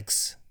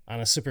slicks, on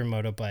a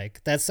supermoto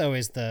bike. That's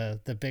always the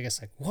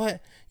biggest, like,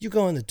 what? You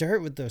go in the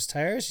dirt with those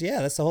tires?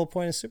 Yeah, that's the whole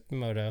point of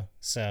supermoto.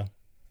 So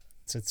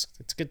it's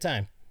a good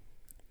time.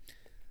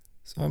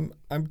 So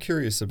I'm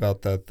curious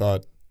about that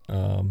thought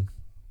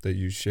that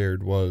you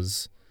shared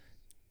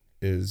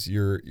is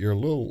you're a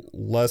little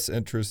less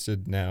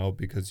interested now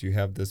because you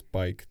have this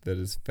bike that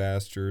is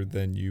faster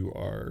than you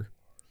are,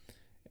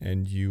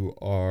 and you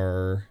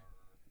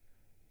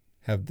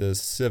have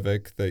this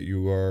Civic that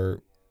you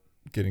are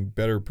getting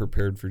better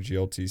prepared for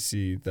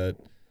GLTC that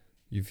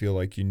you feel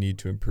like you need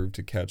to improve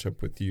to catch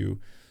up with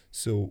you.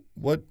 So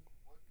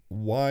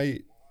why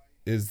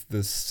is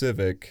the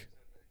Civic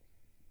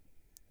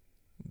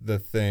the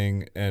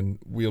thing, and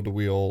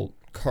wheel-to-wheel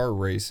car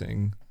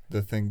racing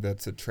the thing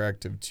that's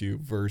attractive to you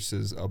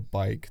versus a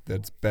bike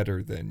that's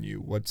better than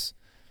you?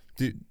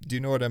 Do you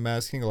know what I'm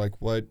asking? Like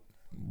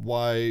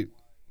why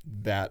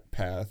that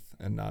path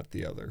and not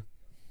the other?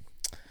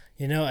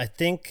 I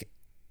think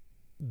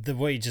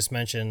what you just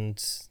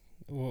mentioned,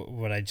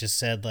 what I just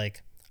said,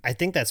 like, I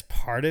think that's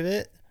part of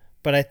it,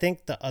 but I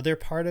think the other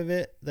part of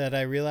it that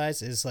I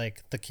realize is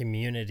like the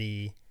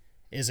community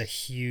is a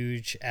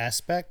huge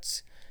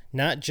aspect,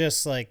 not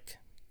just like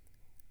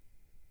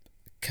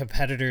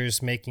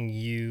competitors making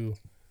you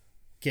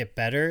get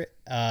better,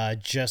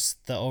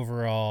 just the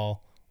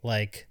overall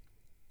like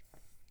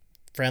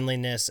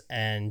friendliness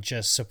and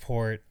just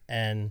support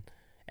and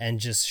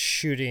just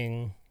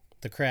shooting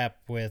the crap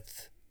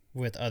with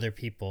other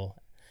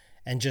people,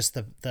 and just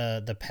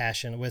the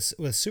passion with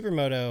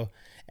supermoto.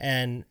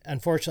 And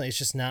unfortunately, it's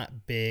just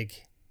not big.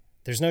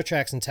 There's no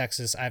tracks in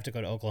Texas. I have to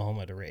go to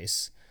Oklahoma to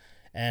race,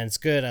 and it's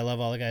good. I love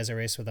all the guys I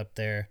race with up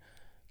there,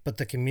 but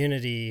the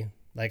community,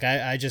 like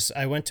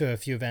I went to a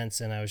few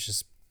events and I was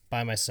just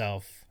by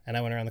myself, and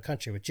I went around the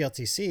country with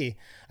GLTC.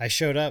 I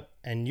showed up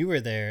and you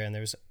were there, and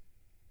there was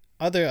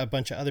a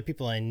bunch of other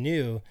people I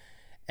knew,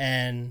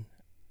 and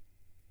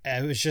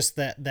it was just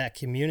that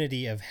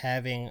community of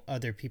having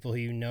other people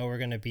who are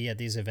going to be at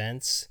these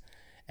events,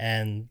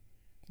 and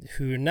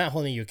who are not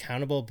holding you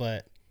accountable,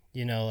 but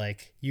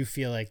like you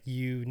feel like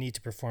you need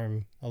to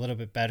perform a little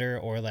bit better,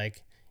 or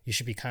like you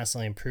should be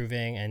constantly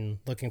improving and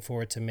looking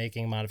forward to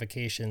making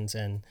modifications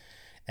and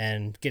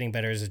getting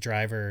better as a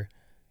driver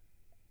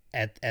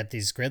at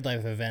these grid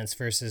life events.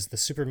 Versus the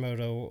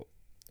supermoto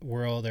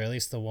world, or at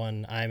least the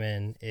one I'm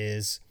in,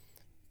 is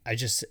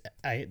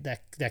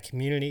that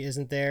community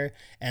isn't there,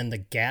 and the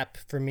gap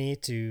for me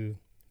to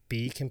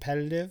be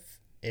competitive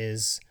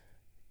is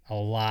a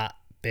lot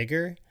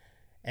bigger.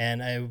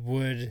 And I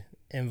would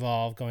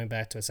involve, going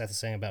back to what Seth was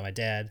saying about my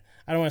dad,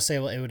 I don't want to say,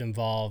 well, it would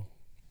involve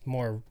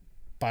more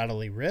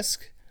bodily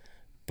risk,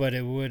 but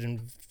it would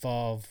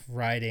involve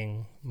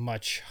riding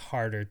much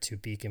harder to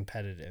be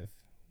competitive.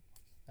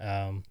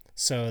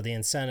 So the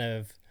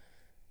incentive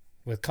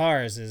with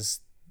cars is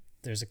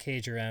there's a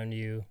cage around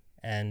you,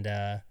 and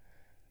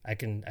I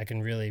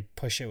can really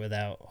push it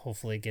without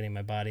hopefully getting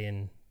my body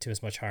into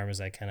as much harm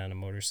as I can on a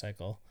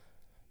motorcycle.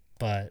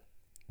 But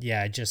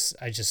yeah, I just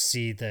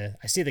see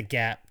the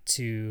gap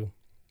to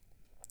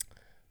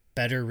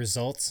better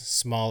results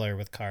smaller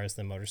with cars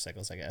than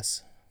motorcycles, I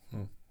guess.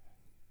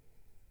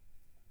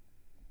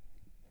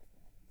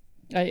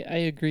 I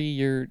agree.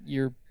 Your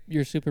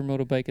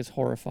supermoto bike is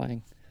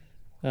horrifying.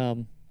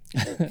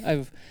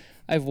 I've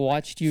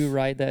watched you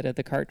ride that at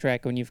the kart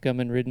track when you've come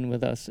and ridden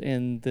with us,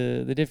 and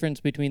the difference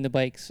between the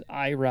bikes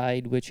I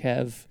ride, which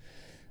have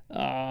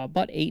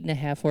about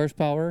 8.5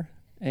 horsepower,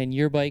 and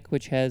your bike,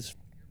 which has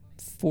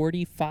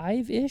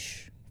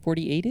 45-ish,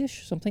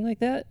 48-ish, something like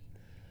that.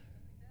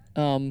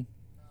 The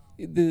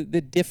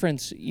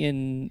difference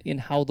in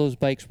how those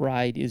bikes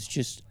ride is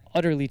just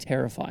utterly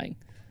terrifying.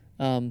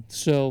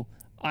 So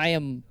I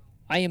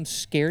am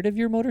scared of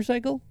your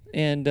motorcycle,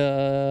 and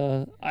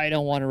I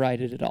don't want to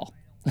ride it at all.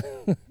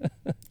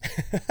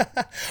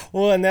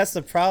 Well, and that's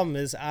the problem,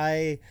 is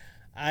I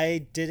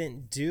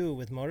didn't do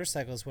with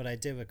motorcycles what I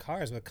did with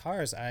cars. With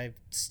cars, I'm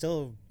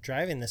still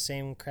driving the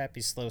same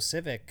crappy slow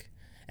Civic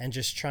and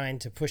just trying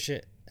to push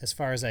it as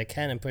far as I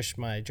can and push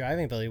my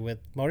driving ability. With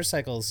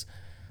motorcycles,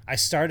 I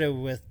started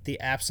with the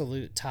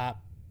absolute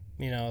top,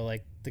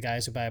 like the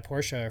guys who buy a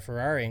Porsche or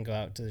Ferrari and go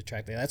out to the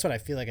track. That's what I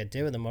feel like I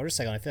did with the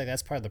motorcycle. And I feel like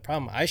that's part of the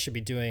problem. I should be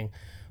doing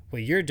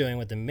what you're doing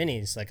with the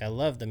minis. Like, I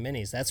love the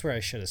minis. That's where I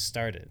should have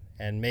started.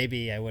 And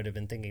maybe I would have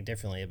been thinking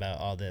differently about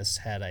all this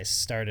had I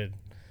started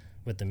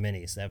with the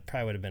minis. That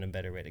probably would have been a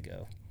better way to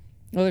go.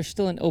 Well, there's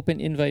still an open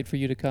invite for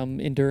you to come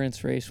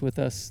endurance race with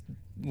us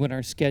when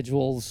our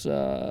schedules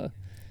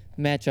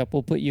matchup.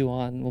 We'll put you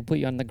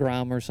on the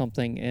Grom or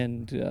something,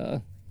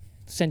 and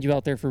send you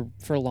out there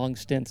for long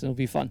stints, and it'll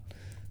be fun.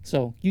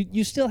 So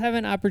you still have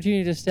an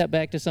opportunity to step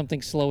back to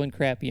something slow and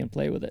crappy and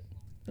play with it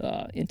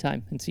in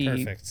time and see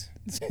Perfect.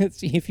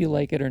 see if you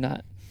like it or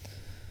not.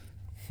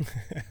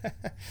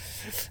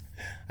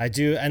 I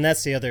do, and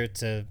that's the other,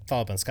 to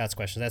follow up on Scott's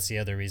question, that's the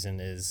other reason,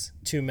 is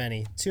too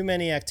many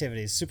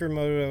activities.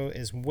 Supermoto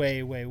is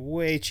way, way,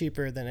 way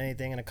cheaper than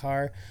anything in a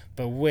car,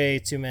 but way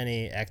too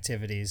many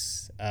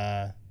activities.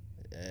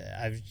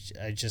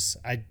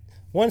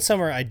 One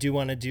summer I do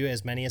want to do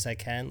as many as I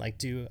can, like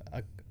do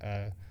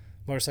a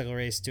motorcycle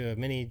race, do a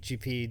mini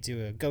GP,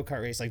 do a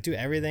go-kart race, like do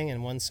everything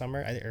in one summer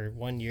or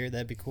 1 year.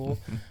 That'd be cool.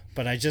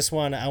 But I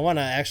want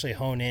to actually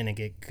hone in and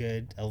get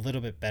good, a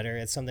little bit better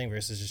at something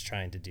versus just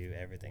trying to do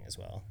everything as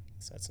well.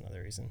 So that's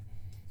another reason.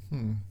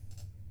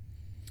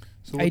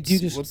 So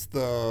what's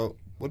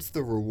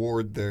the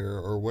reward there,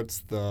 or what's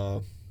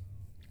the?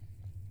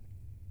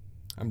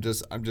 I'm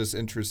just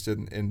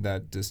interested in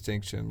that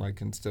distinction.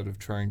 Like, instead of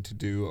trying to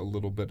do a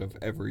little bit of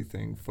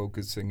everything,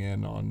 focusing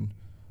in on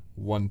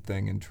one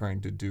thing and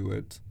trying to do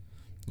it,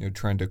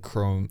 trying to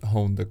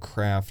hone the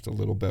craft a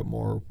little bit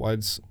more. Why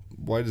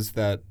does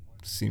that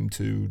seem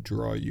to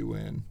draw you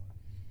in?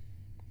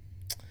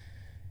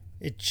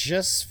 It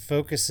just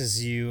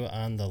focuses you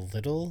on the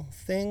little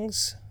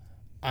things.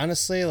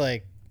 Honestly,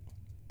 like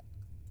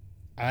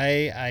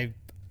I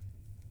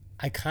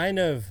kind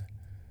of,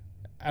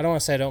 I don't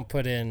want to say I don't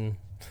put in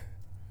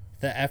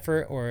the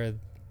effort or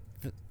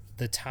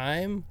the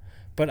time,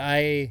 but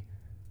I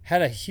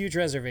had a huge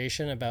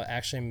reservation about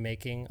actually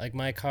making, like,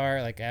 my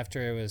car, like,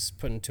 after it was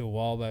put into a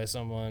wall by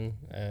someone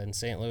in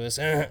St. Louis.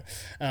 I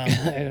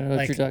don't know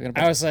what you're talking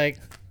about. I was like,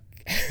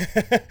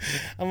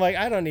 I'm like,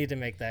 I don't need to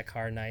make that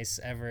car nice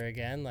ever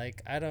again.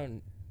 Like, I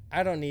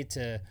don't need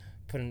to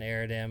put an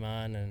Aerodam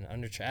on and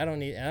I don't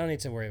need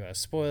to worry about a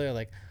spoiler.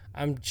 Like,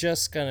 I'm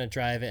just gonna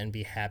drive it and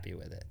be happy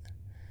with it.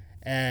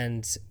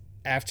 And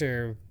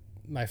after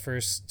my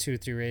first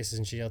 2-3 races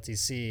in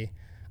GLTC,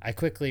 I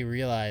quickly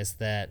realized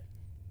that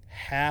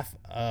half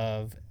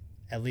of,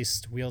 at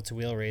least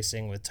wheel-to-wheel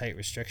racing with tight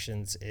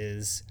restrictions,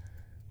 is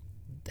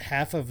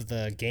half of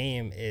the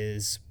game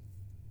is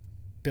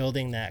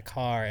building that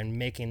car and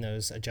making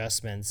those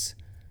adjustments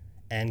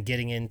and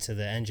getting into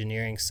the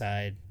engineering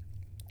side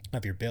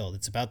of your build.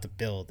 It's about the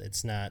build.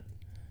 It's not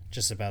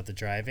just about the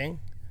driving.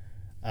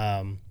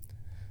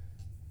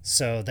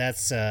 So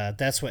that's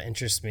what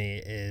interests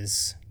me,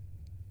 is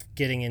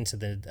getting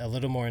into a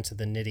little more into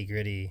the nitty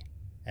gritty.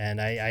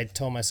 And I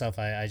told myself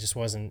I just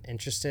wasn't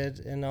interested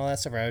in all that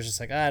stuff. Or I was just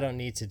like, I don't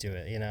need to do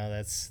it.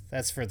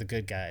 That's for the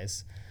good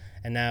guys.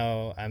 And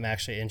now I'm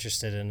actually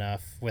interested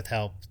enough, with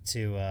help,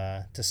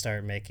 to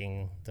start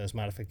making those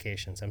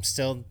modifications. I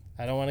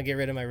don't want to get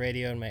rid of my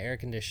radio and my air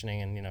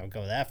conditioning and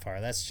go that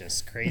far. That's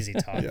just crazy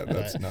talk. Yeah,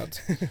 that's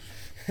nuts.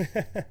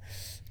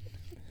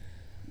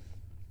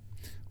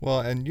 Well,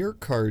 and your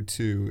car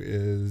too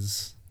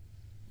is,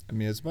 I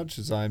mean, as much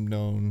as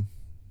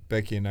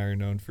Becky and I are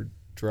known for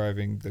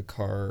driving the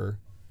car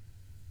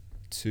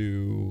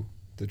to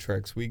the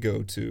tracks we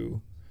go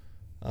to,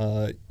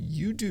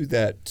 you do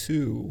that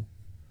too,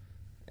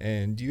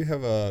 and you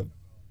have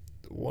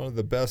one of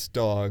the best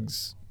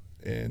dogs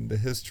in the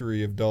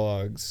history of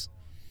dogs,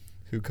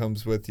 who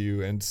comes with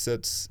you and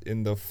sits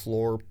in the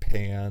floor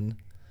pan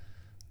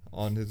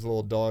on his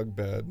little dog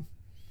bed.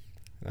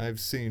 And I've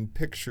seen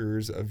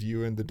pictures of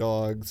you and the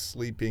dog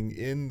sleeping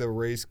in the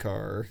race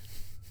car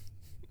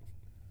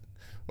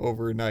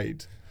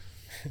overnight.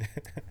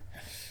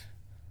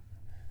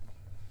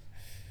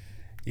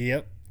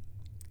 Yep.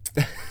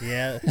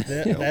 Yeah,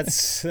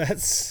 that's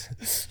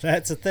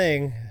a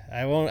thing.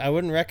 I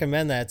wouldn't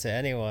recommend that to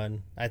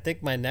anyone. I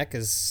think my neck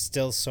is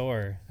still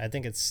sore. I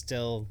think it's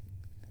still,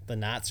 the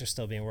knots are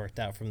still being worked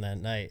out from that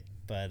night.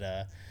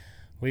 But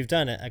we've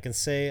done it. I can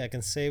say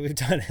we've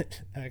done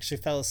it. I actually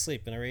fell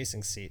asleep in a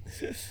racing seat.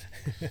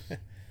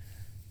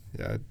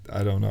 Yeah,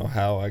 I don't know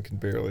how I can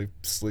barely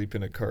sleep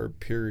in a car,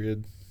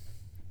 period.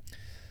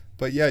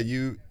 But yeah,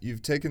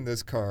 you've taken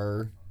this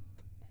car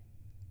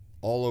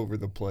all over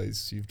the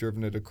place. You've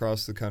driven it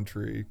across the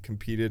country,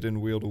 competed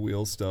in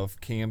wheel-to-wheel stuff,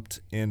 camped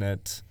in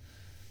it,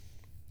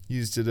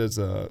 used it as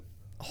a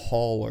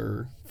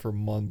hauler for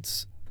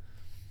months,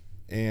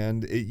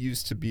 and it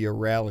used to be a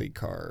rally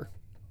car.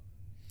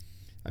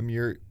 I'm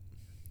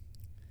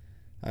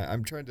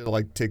trying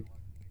to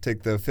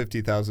take the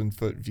 50,000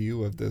 foot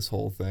view of this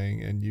whole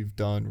thing, and you've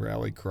done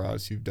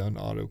rallycross, you've done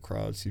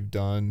autocross, you've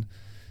done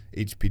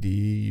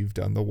HPD, you've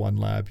done the one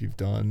lap, you've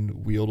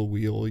done wheel to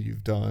wheel,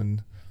 you've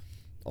done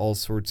all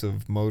sorts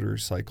of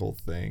motorcycle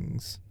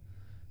things,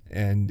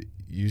 and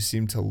you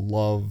seem to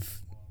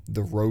love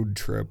the road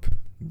trip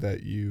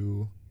that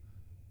you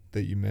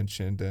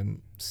mentioned, and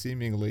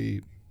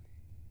seemingly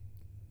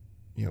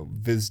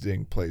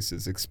visiting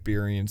places,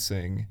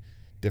 experiencing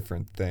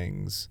different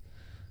things.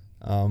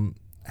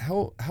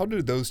 How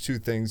do those two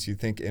things, you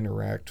think,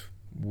 interact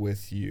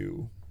with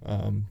you?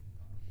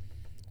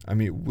 I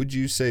mean, would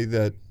you say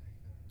that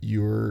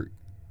you're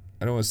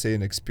I don't want to say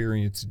an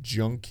experience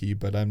junkie,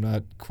 but I'm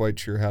not quite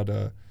sure how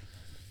to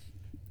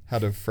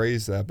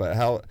phrase that. But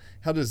how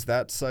does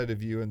that side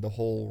of you and the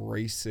whole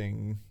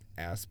racing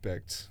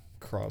aspect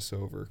cross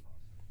over?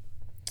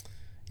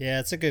 Yeah,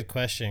 it's a good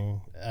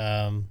question.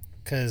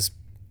 Because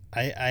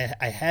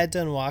I had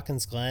done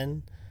Watkins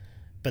Glen,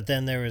 but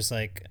then there was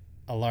like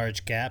a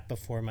large gap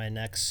before my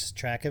next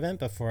track event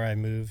before I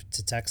moved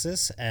to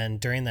Texas. And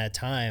during that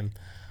time,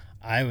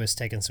 I was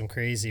taking some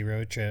crazy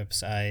road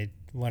trips. I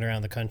went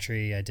around the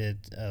country. I did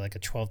like a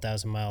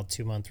 12,000 mile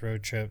 2-month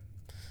road trip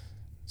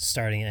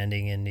starting and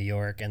ending in New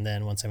York. And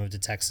then once I moved to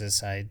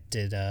Texas, I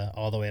did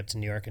all the way up to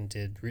New York and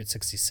did Route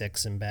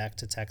 66 and back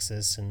to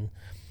Texas. And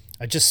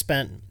I just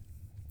spent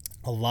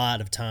a lot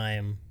of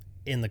time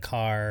in the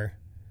car,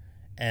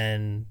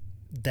 and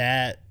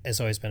that has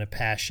always been a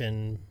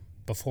passion.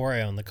 Before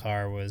I owned the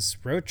car was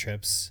road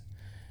trips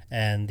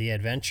and the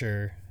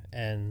adventure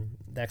and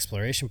the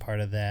exploration part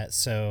of that.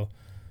 So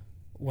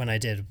when I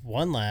did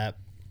One Lap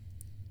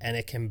and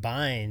it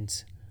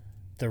combined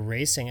the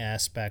racing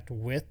aspect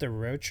with the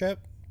road trip,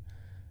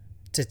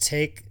 to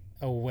take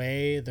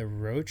away the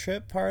road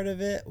trip part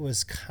of it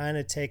was kind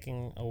of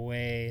taking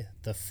away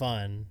the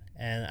fun.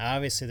 And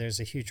obviously there's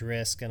a huge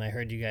risk, and I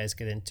heard you guys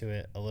get into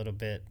it a little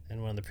bit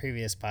in one of the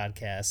previous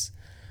podcasts,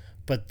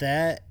 but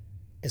that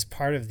is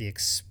part of the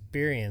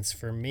experience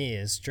for me,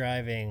 is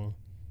driving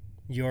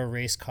your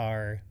race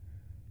car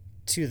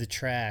to the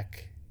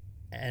track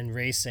and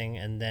racing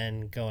and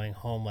then going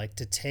home. Like,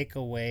 to take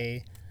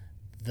away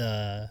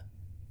the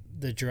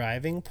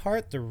driving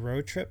part, the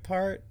road trip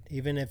part,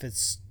 even if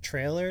it's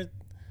trailered,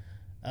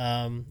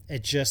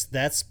 it just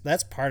that's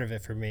part of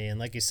it for me. And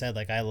like you said,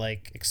 like, I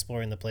like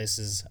exploring the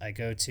places I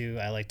go to.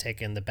 I like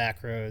taking the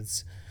back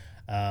roads.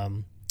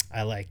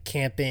 I like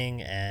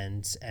camping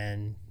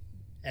and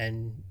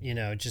you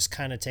know, just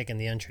kind of taking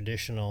the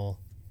untraditional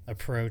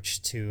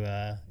approach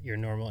to your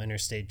normal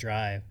interstate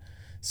drive.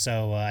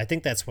 So I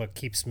think that's what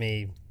keeps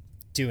me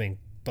doing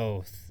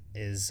both,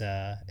 is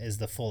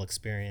the full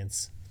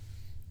experience.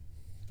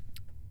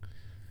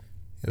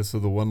 Yeah, so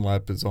the One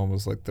Lap is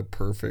almost like the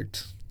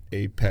perfect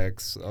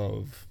apex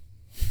of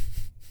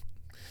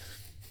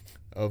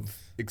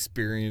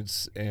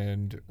experience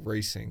and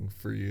racing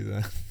for you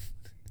then.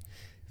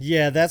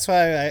 Yeah, that's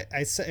why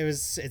I said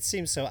it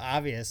seems so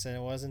obvious, and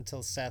it wasn't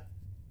until Seth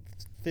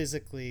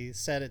physically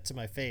said it to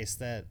my face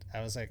that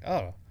I was like,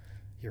 oh,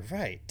 you're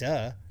right,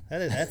 duh.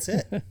 That's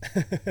it.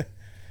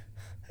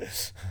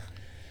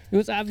 It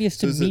was obvious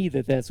to me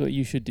that that's what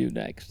you should do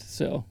next.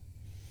 So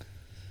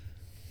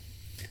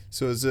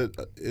is it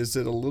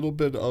a little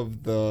bit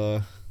of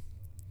the,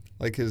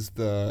 like, is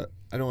the,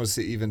 I don't want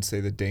to even say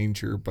the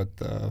danger, but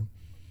the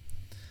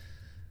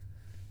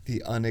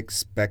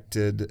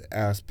unexpected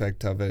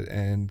aspect of it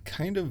and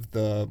kind of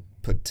the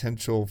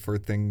potential for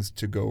things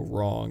to go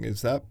wrong,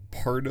 is that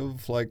part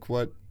of like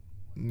what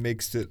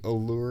makes it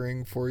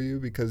alluring for you?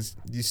 Because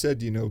you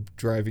said, you know,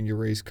 driving your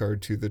race car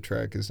to the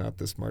track is not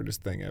the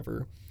smartest thing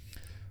ever.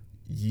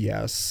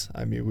 Yes,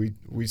 I mean,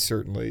 we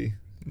certainly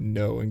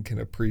know and can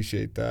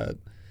appreciate that.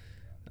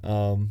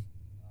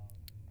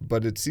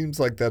 But it seems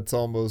like that's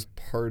almost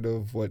part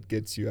of what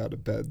gets you out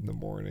of bed in the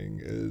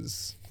morning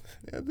is,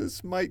 yeah,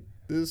 this might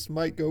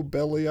go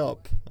belly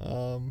up.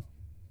 No,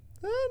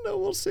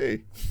 we'll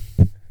see.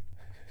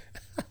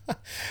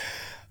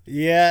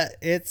 Yeah,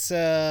 it's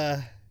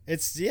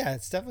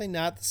definitely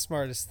not the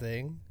smartest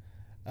thing.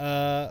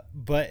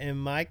 But in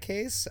my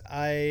case,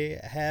 I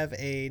have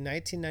a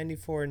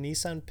 1994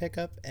 Nissan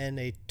pickup and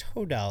a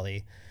tow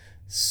dolly.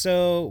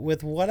 So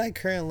with what I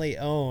currently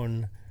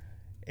own,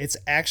 it's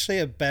actually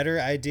a better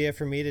idea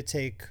for me to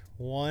take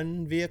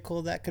one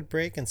vehicle that could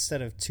break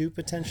instead of two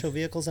potential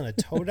vehicles and a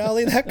tow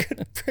dolly that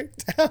could break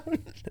down.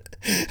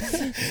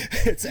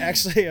 It's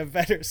actually a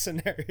better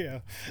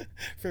scenario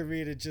for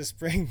me to just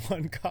bring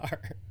one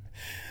car.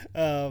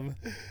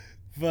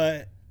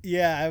 But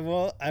yeah,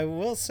 I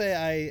will say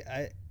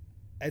I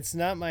it's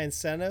not my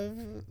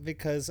incentive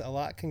because a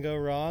lot can go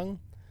wrong.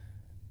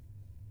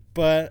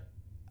 But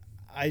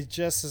I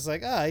just was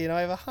like, you know,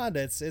 I have a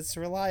Honda. It's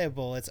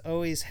reliable. It's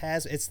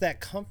that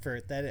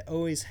comfort that it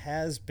always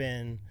has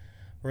been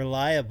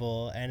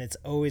reliable, and it's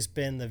always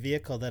been the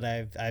vehicle that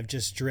I've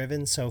just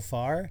driven so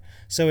far.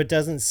 So it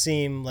doesn't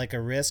seem like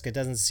a risk. It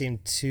doesn't seem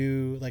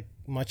too like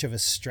much of a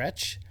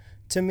stretch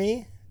to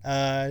me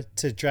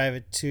to drive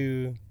it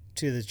to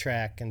the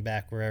track and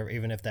back, wherever,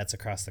 even if that's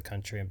across the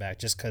country and back,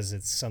 just because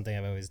it's something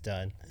I've always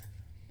done.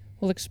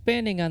 well,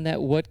 expanding on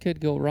that, what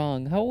could go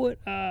wrong? How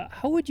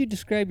would you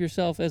describe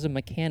yourself as a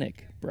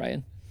mechanic,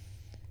 Brian?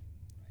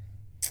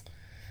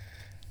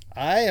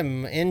 I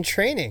am in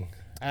training.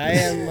 I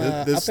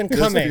am This up and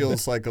coming. This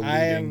feels like a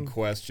leading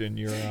question,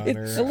 Your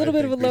Honor. It's a little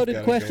bit of a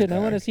loaded question. I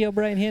want to see how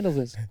Brian handles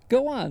this.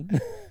 Go on.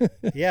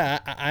 Yeah,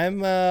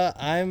 I'm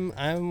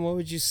what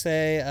would you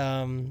say?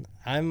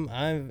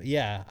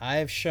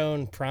 I've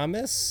shown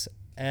promise,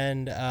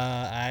 and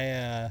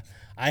I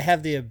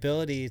have the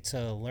ability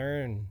to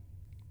learn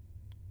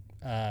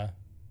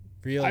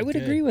real I would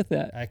good. agree with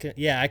that.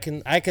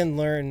 I can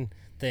learn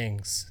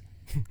things.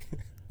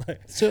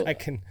 So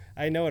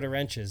I know what a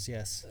wrench is.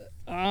 Yes.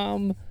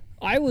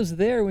 I was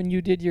there when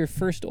you did your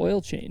first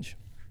oil change.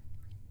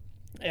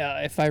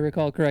 If I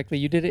recall correctly,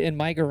 you did it in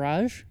my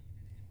garage.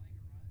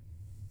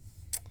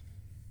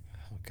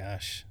 Oh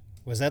gosh,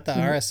 was that the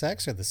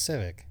RSX or the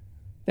Civic?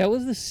 That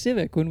was the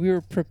Civic. When we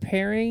were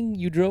preparing,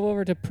 you drove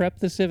over to prep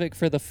the Civic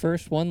for the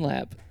first one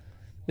lap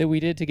that we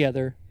did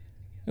together.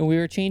 And we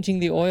were changing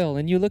the oil.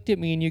 And you looked at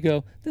me and you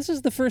go, "This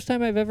is the first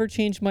time I've ever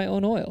changed my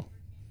own oil."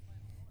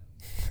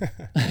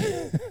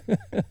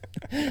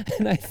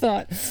 And I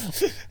thought,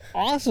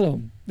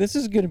 awesome. This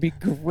is going to be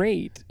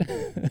great.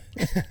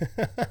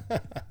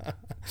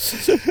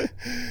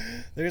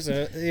 There's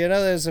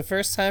a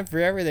first time for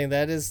everything.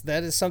 That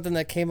is something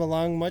that came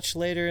along much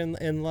later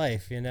in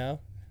life,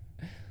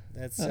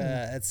 That's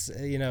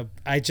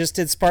I just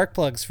did spark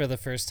plugs for the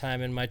first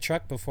time in my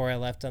truck before I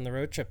left on the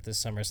road trip this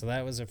summer, so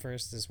that was a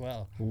first as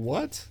well.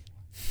 What?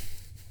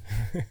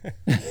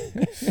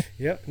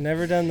 Yep,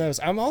 never done those.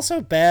 I'm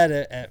also bad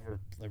at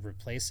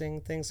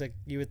replacing things. Like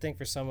you would think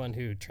for someone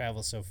who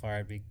travels so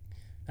far,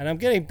 and I'm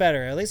getting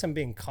better. At least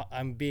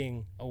I'm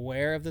being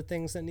aware of the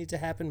things that need to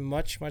happen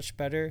much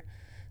better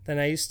than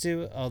I used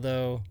to.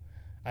 Although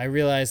I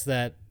realized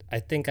that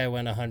I think I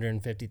went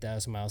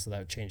 150,000 miles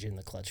without changing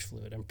the clutch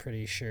fluid. I'm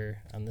pretty sure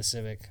on the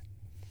Civic.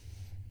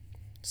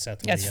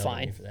 Seth would yell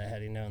at me for that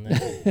had he known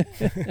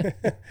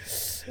that.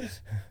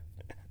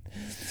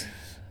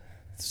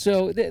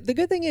 So the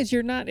good thing is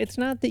it's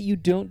not that you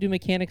don't do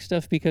mechanic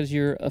stuff because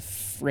you're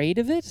afraid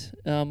of it.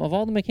 Of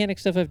all the mechanic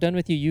stuff I've done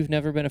with you, you've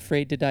never been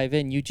afraid to dive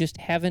in. You just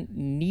haven't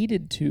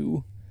needed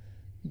to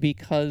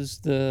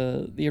because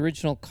the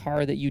original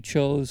car that you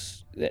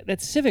chose,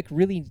 that Civic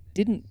really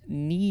didn't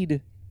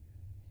need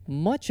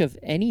much of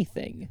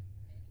anything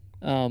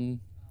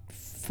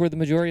for the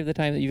majority of the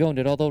time that you've owned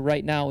it, although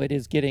right now it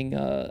is getting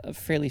a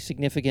fairly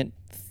significant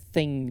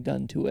thing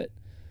done to it.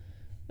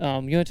 You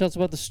want to tell us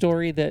about the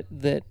story that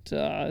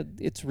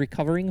it's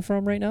recovering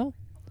from right now?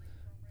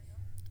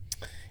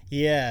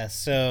 Yeah,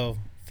 so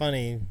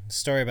funny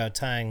story about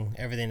tying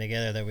everything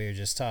together that we were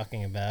just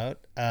talking about.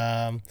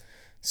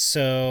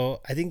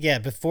 So I think,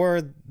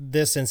 before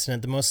this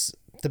incident,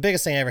 the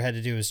biggest thing I ever had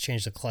to do was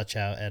change the clutch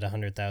out at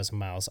 100,000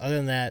 miles. Other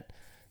than that,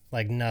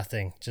 like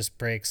nothing, just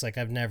brakes. Like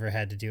I've never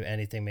had to do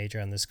anything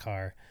major on this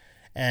car.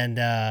 And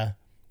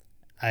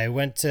I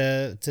went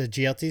to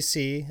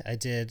GLTC. I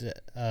did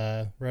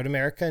Road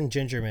America and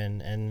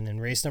Gingerman. And in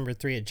race number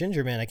 3 at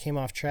Gingerman, I came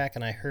off track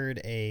and I heard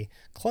a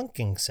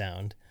clunking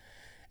sound.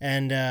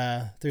 And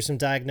through some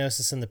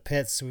diagnosis in the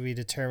pits, we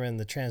determined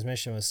the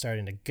transmission was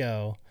starting to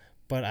go.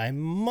 But I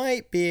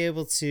might be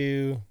able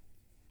to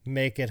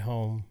make it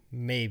home,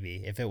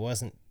 maybe, if it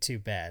wasn't too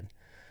bad.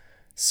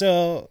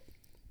 So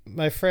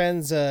my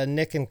friends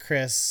Nick and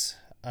Chris,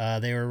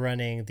 they were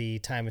running the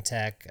Time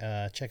Attack.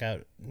 Check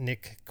out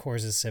Nick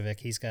Korza's Civic.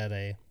 He's got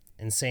a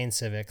insane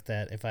Civic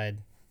that if I'd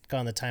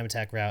gone the Time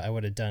Attack route, I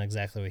would have done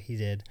exactly what he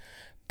did.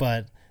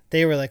 But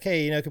they were like,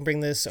 hey, you can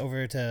bring this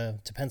over to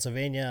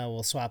Pennsylvania.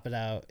 We'll swap it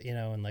out,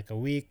 in like a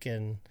week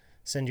and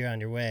send you on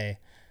your way.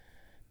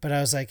 But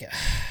I was like,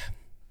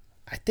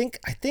 I think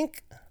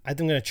I'm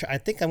gonna try. I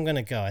think I'm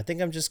gonna go. I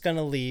think I'm just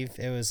gonna leave.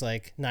 It was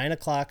like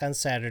 9:00 on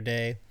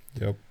Saturday.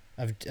 Yep.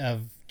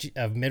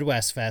 Of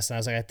Midwest Fest, and I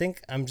was like, I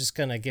think I'm just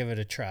gonna give it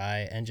a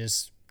try and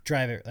just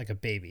drive it like a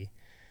baby.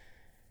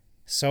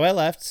 So I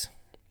left,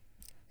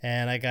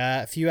 and I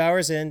got a few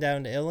hours in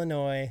down to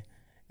Illinois,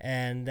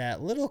 and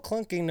that little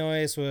clunking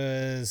noise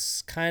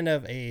was kind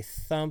of a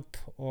thump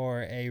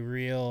or a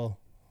real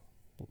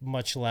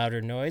much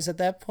louder noise at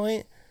that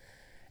point.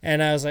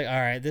 And I was like, all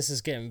right, this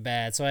is getting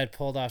bad. So I had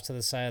pulled off to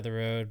the side of the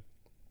road.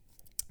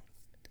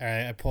 All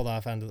right, I pulled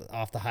off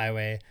the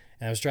highway,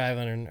 and I was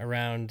driving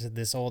around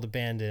this old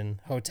abandoned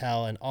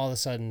hotel, and all of a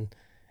sudden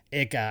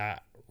it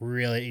got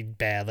really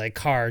bad, like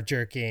car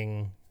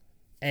jerking,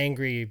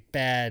 angry,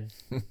 bad,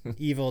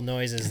 evil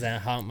noises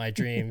that haunt my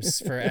dreams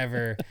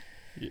forever.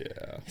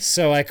 Yeah.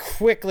 So I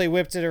quickly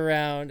whipped it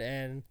around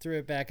and threw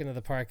it back into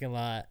the parking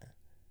lot,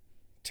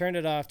 turned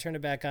it off, turned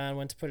it back on,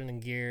 went to put it in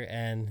gear,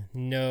 and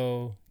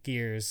no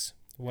gears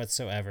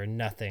whatsoever,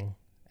 nothing.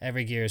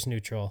 Every gear is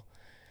neutral.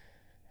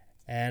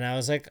 And I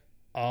was like,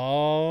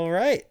 all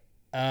right,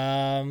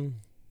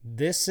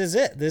 this is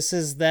it. This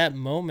is that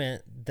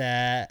moment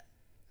that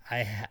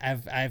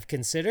I've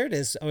considered,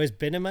 has always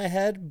been in my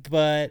head,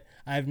 but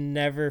I've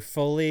never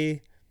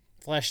fully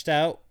fleshed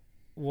out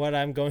what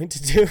I'm going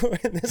to do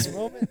in this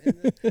moment.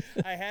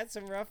 I had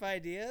some rough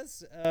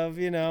ideas of,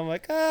 I'm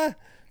like,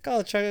 call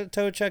a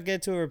tow truck,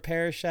 get to a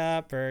repair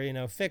shop,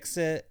 or, fix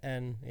it.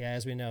 And yeah,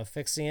 as we know,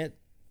 fixing it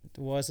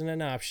wasn't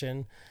an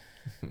option.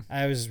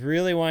 I was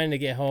really wanting to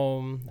get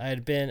home. I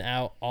had been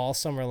out all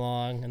summer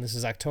long, and this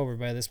is October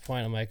by this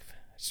point. I'm like,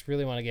 I just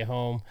really want to get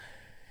home.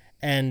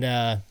 And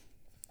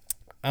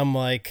I'm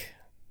like,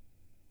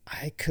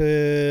 I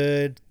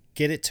could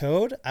get it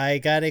towed. I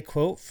got a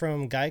quote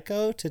from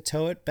Geico to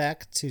tow it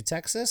back to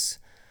Texas.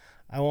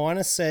 I want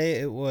to say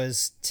it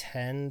was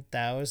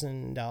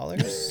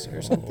 $10,000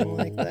 or something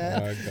like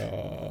that. Oh my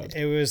God.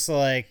 It was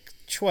like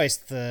twice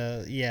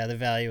the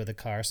value of the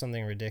car,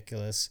 something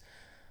ridiculous.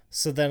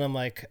 So then I'm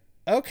like,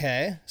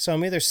 okay, so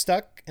I'm either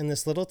stuck in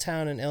this little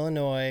town in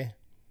Illinois,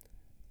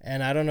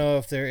 and I don't know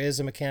if there is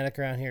a mechanic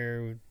around here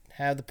who would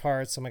have the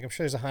parts. I'm like, I'm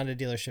sure there's a Honda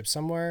dealership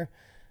somewhere,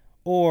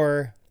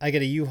 or I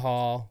get a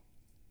U-Haul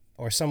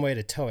or some way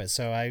to tow it.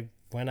 So I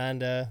went on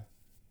to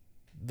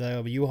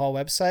the U-Haul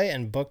website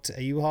and booked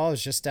a U-Haul. It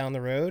was just down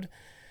the road.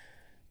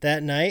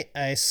 That night,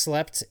 I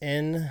slept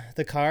in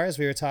the car, as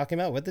we were talking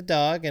about, with the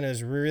dog, and it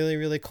was really,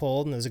 really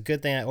cold, and it was a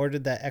good thing I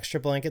ordered that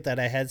extra blanket that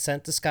I had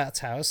sent to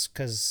Scott's house,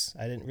 because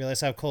I didn't realize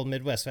how cold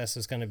Midwest Fest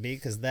was going to be,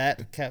 because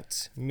that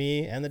kept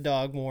me and the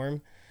dog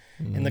warm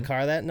in the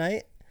car that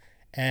night.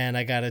 And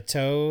I got a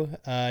tow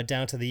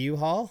down to the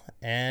U-Haul,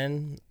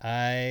 and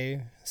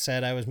I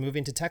said I was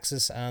moving to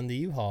Texas on the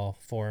U-Haul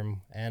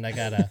form, and I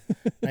got a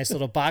nice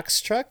little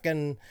box truck,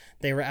 and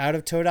they were out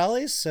of tow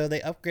dollies, so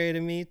they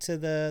upgraded me to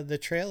the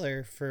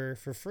trailer for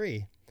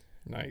free.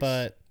 Nice.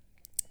 But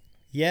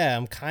yeah,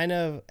 I'm kind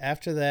of,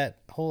 after that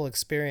whole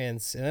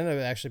experience, it ended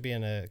up actually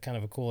being a kind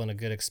of a cool and a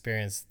good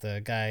experience.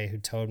 The guy who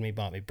towed me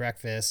bought me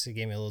breakfast. He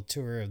gave me a little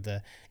tour of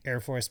the Air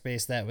Force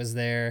Base that was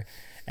there,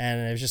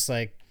 and it was just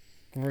like,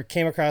 we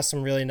came across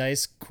some really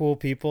nice, cool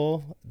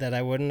people that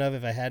I wouldn't have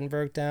if I hadn't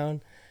broke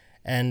down.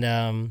 And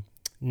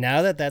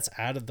now that that's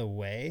out of the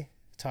way,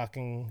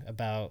 talking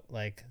about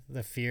like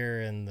the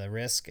fear and the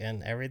risk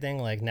and everything,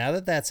 like now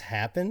that that's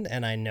happened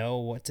and I know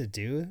what to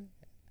do,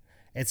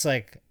 it's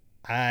like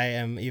I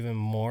am even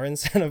more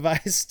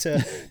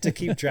incentivized to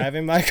keep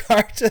driving my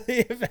car to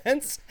the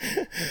events,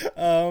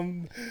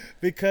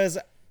 because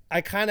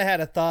I kind of had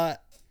a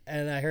thought.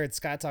 And I heard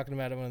Scott talking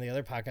about it on one of the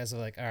other podcasts of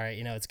like, all right,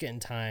 it's getting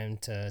time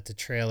to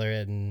trailer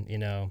it, and,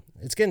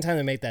 it's getting time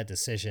to make that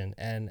decision.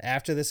 And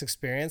after this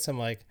experience, I'm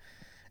like,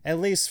 at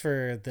least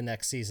for the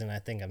next season, I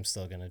think I'm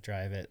still going to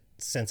drive it,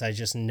 since I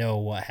just know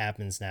what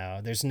happens now.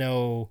 There's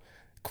no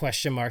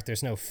question mark.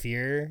 There's no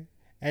fear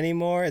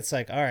anymore. It's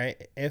like, all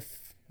right,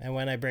 if and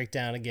when I break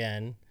down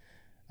again,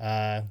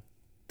 the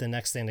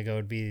next thing to go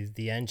would be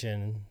the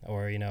engine,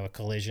 or, a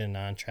collision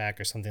on track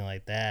or something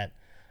like that.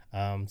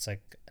 It's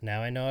like,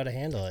 now I know how to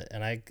handle it.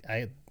 And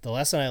the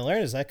lesson I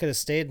learned is I could have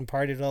stayed and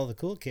partied with all the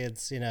cool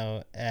kids,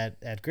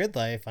 at Grid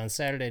Life on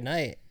Saturday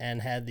night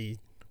and had the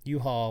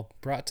U-Haul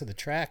brought to the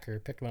track, or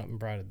picked them up and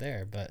brought it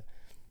there. But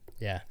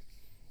yeah.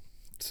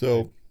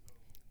 So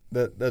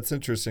that's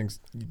interesting.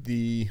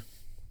 It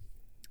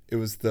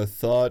was the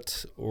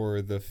thought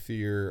or the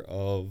fear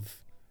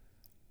of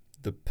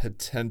the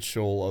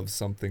potential of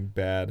something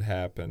bad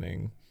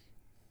happening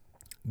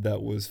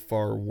that was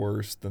far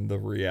worse than the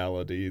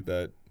reality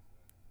that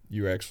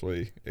you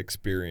actually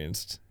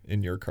experienced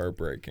in your car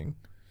breaking.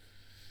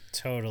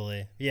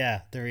 Totally.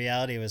 Yeah, the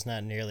reality was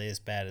not nearly as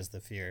bad as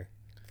the fear,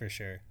 for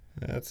sure.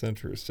 That's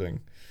interesting.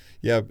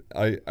 Yeah,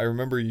 I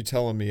remember you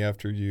telling me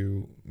after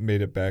you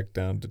made it back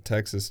down to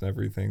Texas and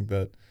everything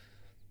that,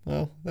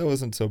 well, that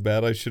wasn't so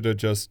bad. I should have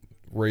just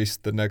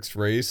raced the next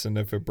race, and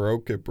if it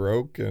broke, it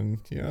broke, and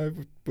I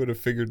would have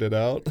figured it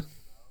out.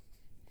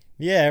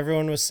 Yeah,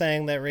 everyone was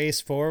saying that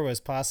race 4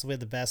 was possibly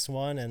the best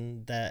one,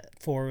 and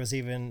that 4 was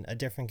even a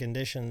different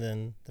condition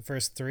than the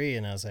first 3.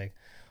 And I was like,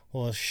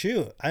 well,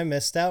 shoot, I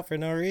missed out for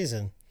no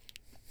reason.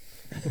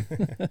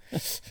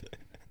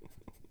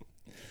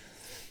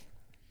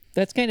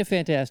 That's kind of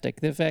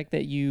fantastic. The fact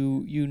that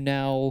you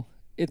now,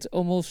 it's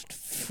almost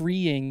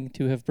freeing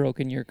to have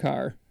broken your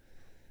car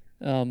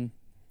in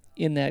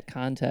that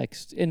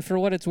context. And for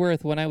what it's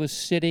worth, when I was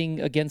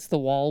sitting against the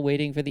wall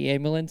waiting for the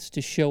ambulance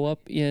to show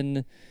up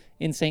in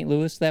St.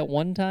 Louis that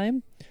one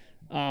time,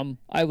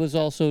 I was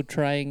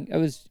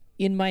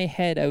in my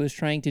head, I was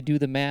trying to do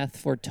the math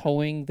for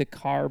towing the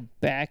car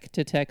back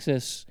to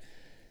Texas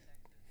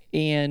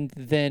and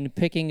then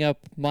picking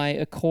up my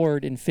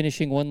Accord and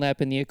finishing one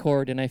lap in the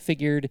Accord. And I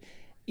figured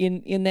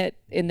in that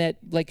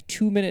like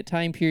 2-minute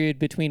time period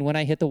between when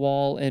I hit the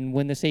wall and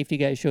when the safety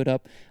guy showed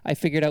up, I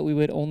figured out we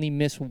would only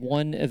miss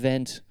one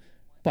event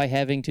by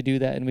having to do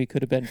that, and we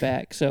could have been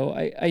back. So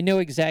I know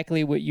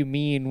exactly what you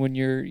mean when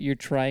you're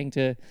trying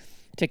to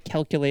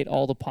calculate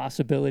all the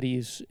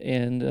possibilities,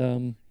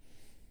 and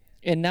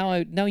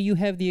now you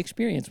have the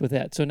experience with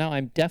that. So now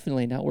I'm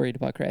definitely not worried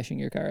about crashing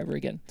your car ever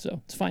again.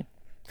 So it's fine.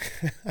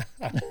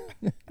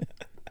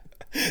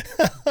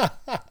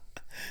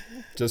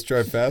 Just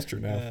drive faster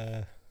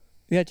now.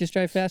 Yeah, just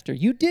drive faster.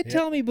 You did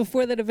tell me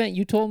before that event.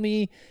 You told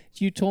me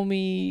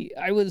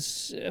I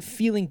was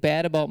feeling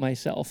bad about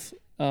myself,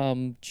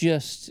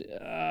 just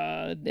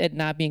at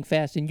not being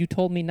fast, and you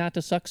told me not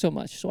to suck so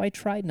much. So I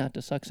tried not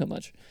to suck so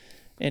much,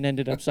 and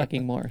ended up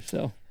sucking more.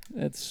 So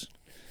that's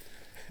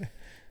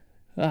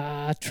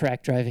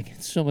track driving.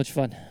 It's so much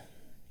fun.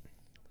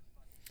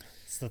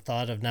 It's the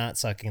thought of not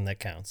sucking that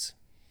counts.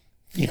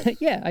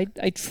 Yeah.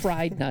 I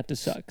tried not to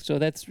suck. So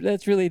that's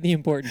really the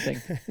important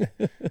thing.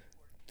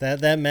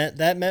 That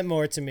meant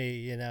more to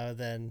me,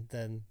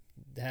 than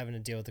having to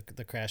deal with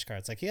the crash car.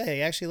 It's like, yeah,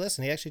 he actually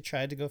listened. He actually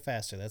tried to go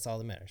faster. That's all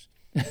that matters.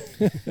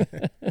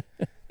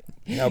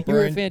 Now, Brian,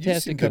 You're a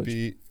fantastic coach.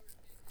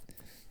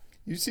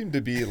 You seem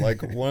to be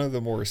like one of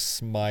the more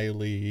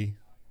smiley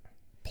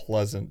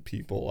pleasant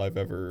people I've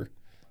ever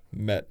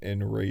met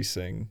in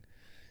racing.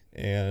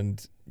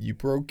 And you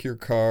broke your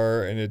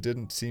car, and it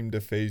didn't seem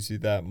to faze you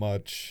that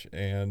much.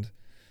 And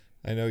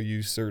I know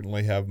you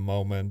certainly have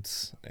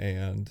moments.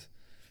 And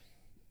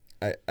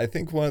I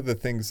think one of the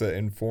things that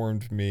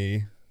informed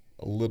me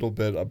a little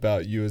bit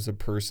about you as a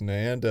person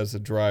and as a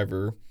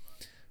driver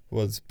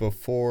was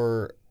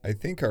before, I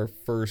think, our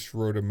first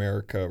Road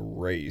America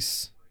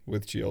race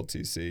with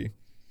GLTC.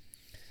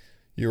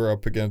 You were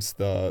up against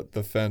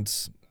the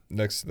fence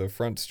next to the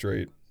front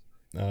straight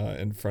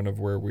in front of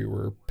where we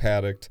were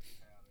paddocked.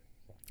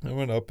 I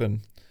went up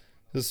and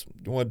just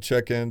wanted to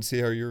check in, see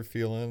how you're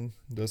feeling.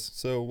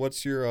 So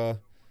what's your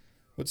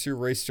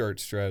race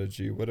start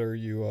strategy? What are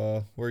you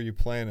where are you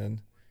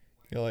planning?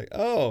 You're like,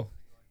 oh,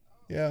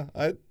 yeah,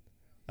 I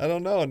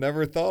don't know.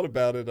 Never thought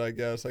about it, I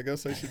guess. I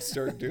guess I should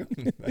start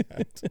doing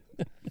that.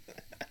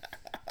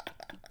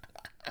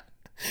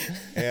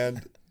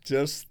 And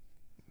just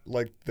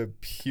like the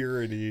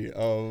purity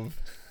of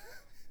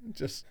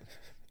just,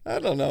 I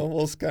don't know,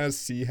 we'll just kind of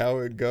see how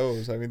it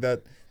goes. I mean,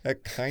 that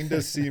kind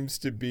of seems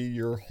to be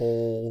your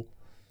whole,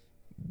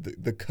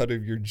 the cut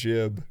of your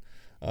jib.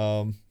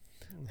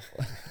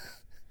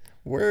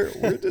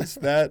 Where does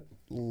that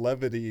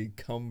levity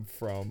come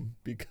from?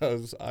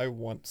 Because I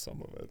want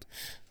some of it.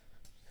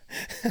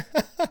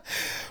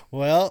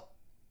 Well,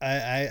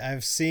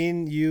 I've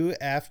seen you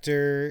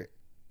after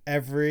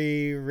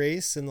every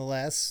race in the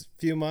last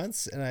few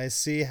months, and I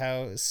see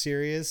how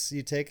serious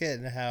you take it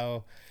and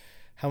how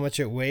much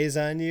it weighs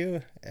on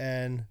you.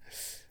 And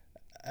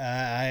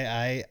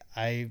I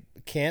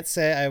can't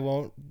say I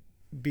won't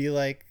be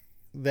like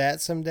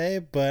that someday,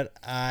 but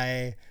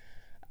I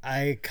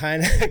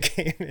kind of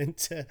came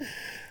into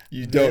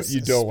you don't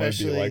want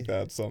to be like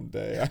that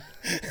someday.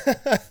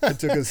 I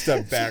took a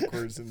step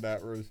backwards in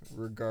that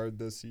regard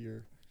this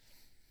year.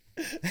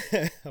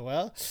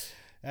 Well,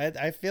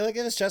 I feel like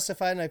it was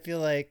justified, and I feel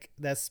like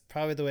that's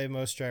probably the way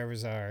most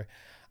drivers are.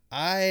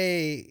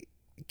 I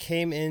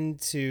came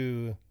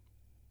into,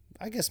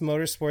 I guess,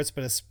 motorsports,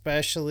 but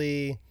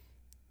especially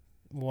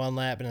one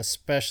lap and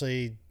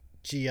especially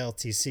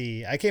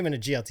GLTC. I came into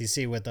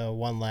GLTC with a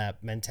one lap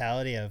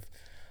mentality of,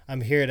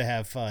 I'm here to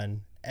have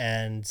fun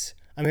and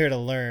I'm here to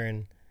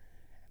learn,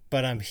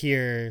 but I'm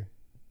here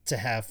to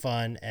have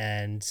fun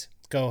and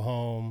go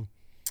home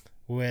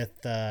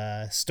with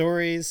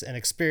stories and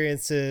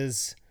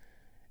experiences,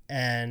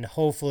 and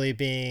hopefully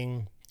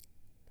being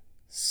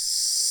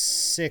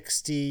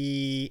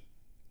 68%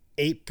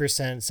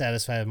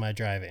 satisfied with my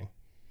driving.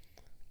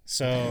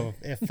 So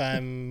if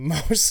I'm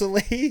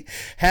mostly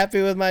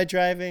happy with my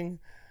driving,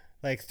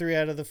 like 3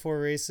 out of the 4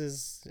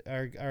 races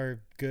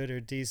are good or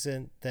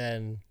decent,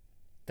 then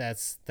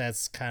that's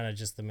kind of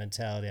just the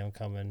mentality I'm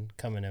coming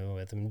in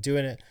with. I'm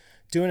doing it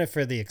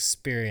for the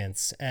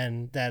experience,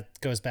 and that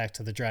goes back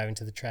to the driving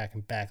to the track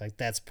and back. Like,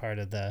 that's part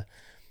of the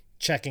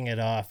checking it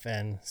off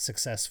and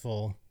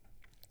successful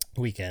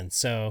weekend.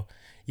 So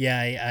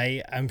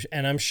yeah,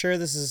 I'm sure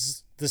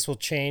this will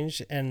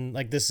change, and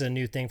like, this is a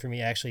new thing for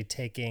me, actually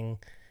taking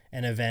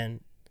an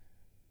event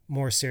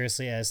more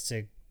seriously, as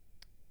to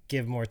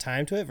give more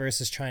time to it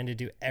versus trying to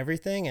do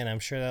everything. And I'm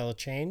sure that'll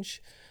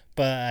change,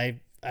 but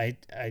I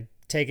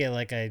take it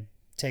like I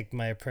take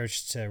my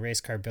approach to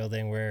race car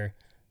building, where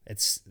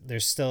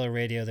there's still a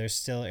radio, there's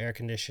still air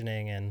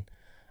conditioning, and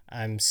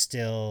I'm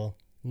still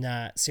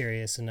not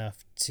serious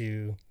enough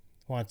to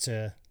want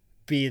to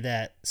be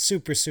that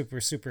super,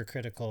 super, super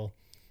critical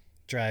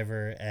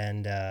driver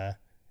and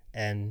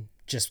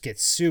just get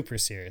super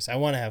serious. I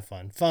want to have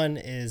fun. Fun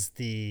is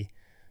the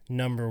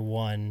number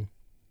one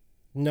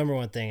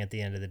thing at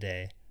the end of the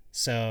day.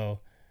 So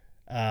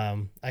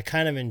I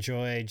kind of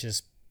enjoy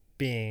just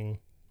being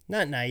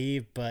not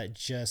naive, but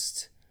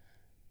just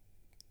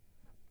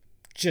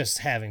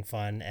having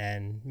fun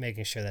and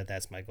making sure that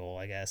that's my goal,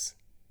 I guess.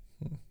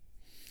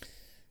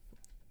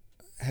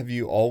 Have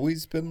you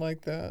always been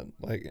like that?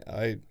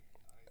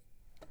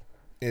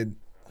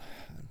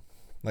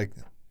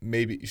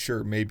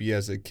 Maybe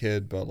as a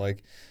kid, but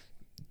like,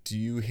 do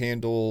you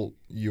handle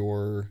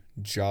your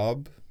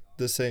job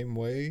the same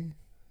way?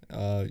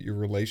 Your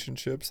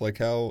relationships, like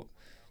how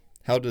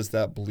does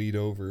that bleed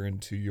over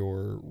into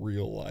your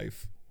real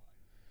life?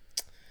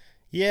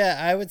 Yeah,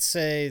 I would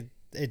say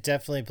it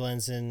definitely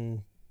blends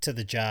in to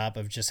the job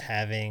of just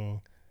having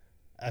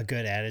a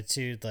good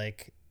attitude.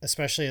 Like,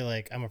 especially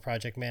like, I'm a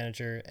project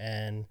manager,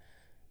 and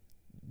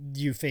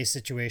you face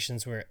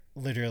situations where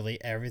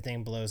literally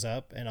everything blows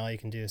up and all you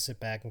can do is sit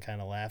back and kind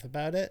of laugh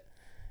about it.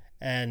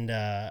 And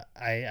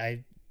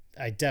I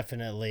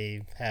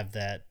definitely have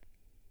that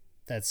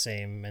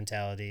same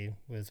mentality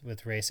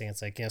with racing.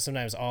 It's like,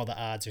 sometimes all the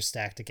odds are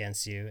stacked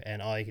against you,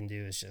 and all you can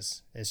do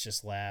is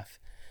just laugh.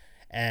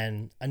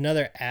 And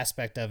another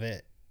aspect of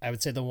it, I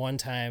would say the one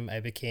time I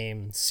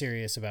became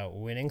serious about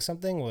winning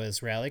something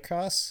was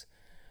Rallycross.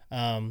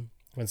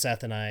 When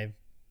Seth and I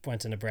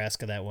went to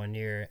Nebraska that one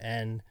year,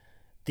 and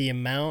the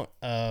amount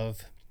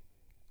of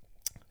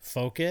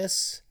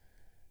focus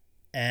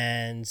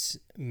and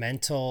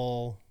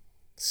mental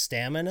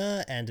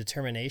stamina and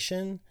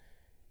determination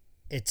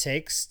it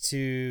takes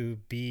to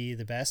be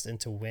the best and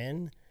to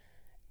win,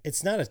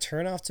 it's not a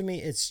turnoff to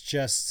me. It's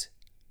just,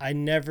 I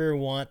never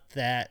want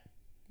that.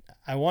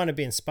 I want to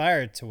be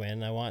inspired to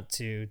win. I want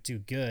to do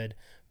good,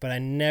 but I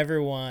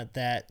never want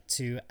that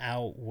to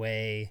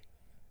outweigh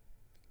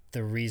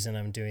the reason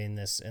I'm doing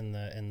this in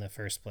the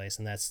first place,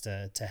 and that's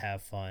to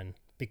have fun,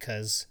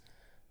 because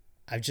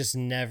I've just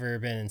never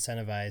been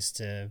incentivized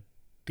to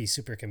be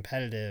super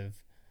competitive,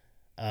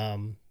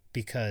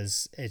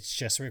 because it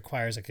just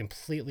requires a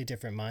completely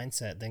different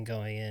mindset than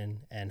going in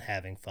and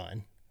having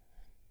fun,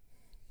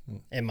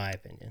 in my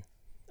opinion.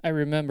 I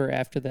remember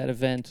after that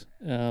event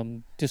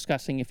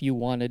discussing if you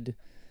wanted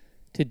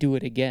to do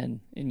it again,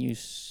 and you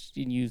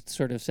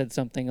sort of said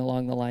something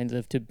along the lines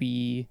of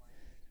to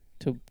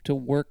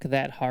work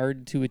that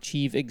hard to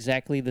achieve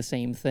exactly the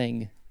same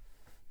thing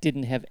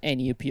didn't have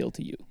any appeal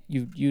to you.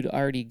 You'd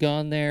already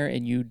gone there,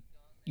 and you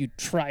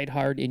tried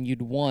hard, and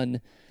you'd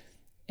won,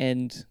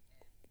 and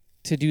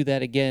to do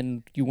that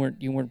again, you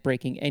weren't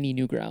breaking any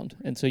new ground,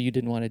 and so you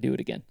didn't want to do it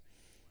again.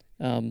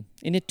 And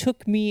it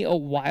took me a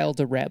while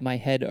to wrap my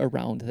head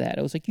around that.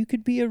 I was like, you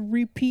could be a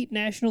repeat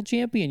national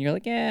champion. You're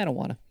like, I don't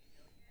want to.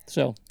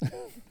 So.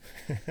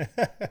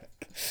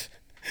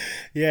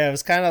 Yeah, it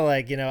was kind of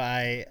like,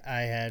 I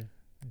had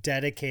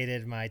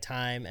dedicated my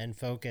time and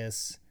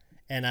focus,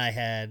 and I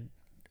had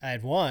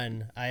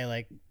won. I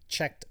like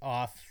checked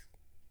off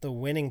the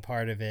winning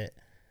part of it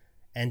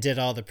and did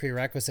all the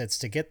prerequisites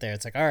to get there.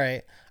 It's like, all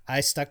right,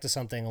 I stuck to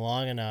something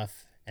long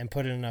enough and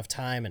put in enough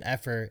time and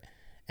effort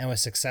and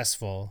was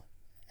successful.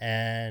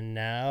 And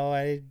now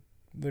I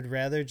would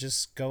rather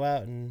just go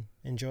out and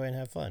enjoy and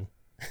have fun.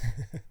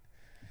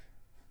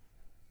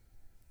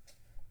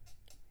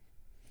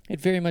 It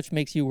very much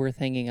makes you worth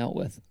hanging out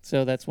with.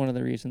 So that's one of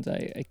the reasons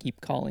I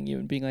keep calling you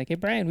and being like, hey,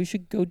 Brian, we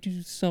should go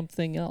do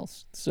something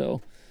else.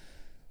 So,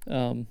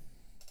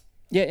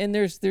 yeah, and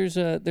there's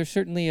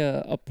certainly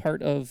a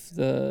part of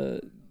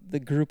the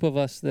group of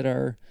us that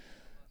are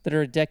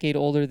a decade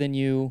older than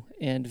you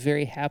and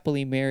very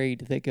happily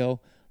married that go,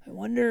 I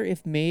wonder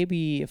if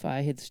maybe if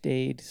I had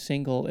stayed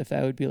single, if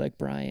I would be like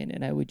Brian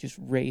and I would just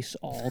race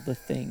all the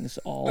things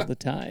all the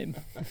time.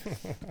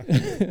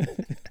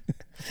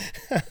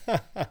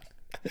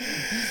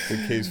 The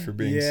case for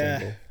being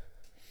single.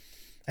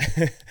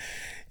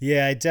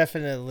 Yeah, I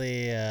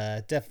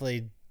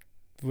definitely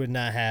would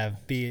not have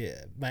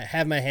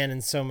my hand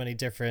in so many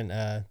different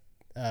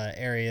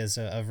areas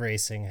of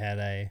racing had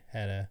I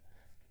had a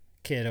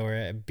kid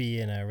or be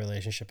in a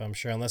relationship, I'm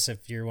sure, unless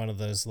if you're one of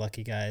those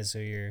lucky guys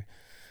or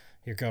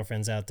your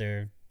girlfriend's out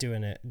there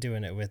doing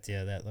it with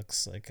you. That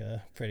looks like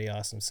a pretty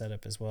awesome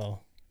setup as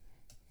well.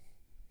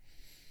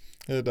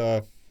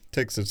 It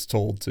takes its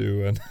toll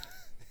too, and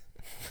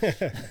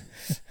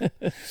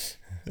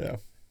yeah.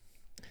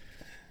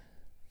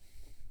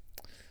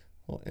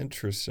 Well,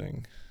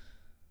 interesting.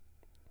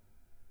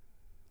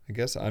 I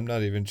guess I'm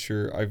not even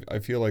sure. I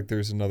feel like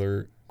there's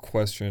another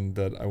question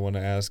that I want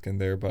to ask in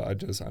there, but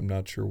I'm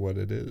not sure what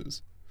it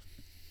is.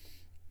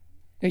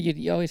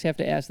 You always have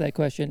to ask that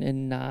question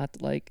and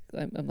not like,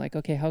 I'm like,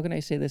 okay, how can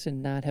I say this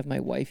and not have my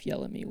wife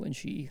yell at me when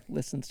she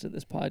listens to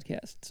this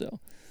podcast? So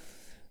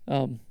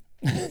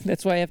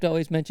that's why I have to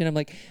always mention, I'm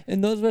like,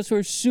 and those of us who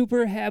are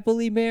super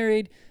happily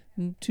married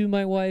to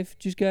my wife,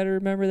 just got to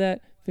remember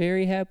that.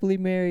 Very happily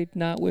married,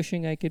 not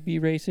wishing I could be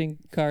racing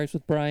cars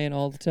with Brian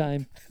all the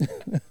time.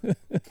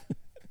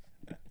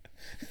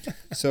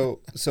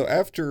 So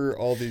after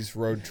all these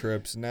road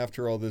trips and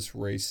after all this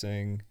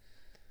racing,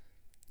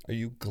 are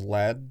you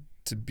glad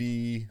to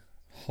be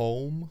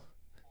home?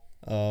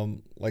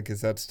 Like,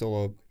 is that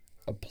still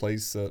a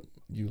place that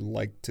you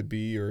like to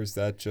be, or is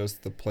that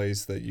just the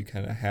place that you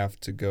kind of have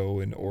to go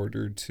in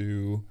order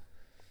to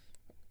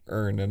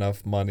earn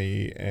enough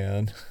money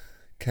and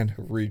kind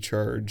of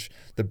recharge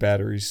the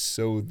batteries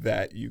so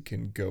that you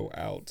can go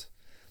out?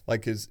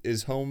 Like,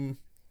 is home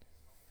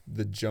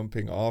the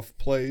jumping off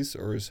place,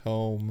 or is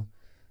home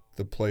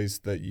the place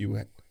that you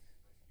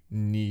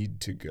need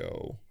to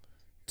go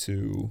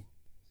to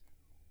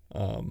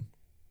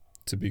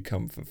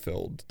become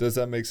fulfilled? Does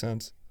that make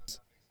sense?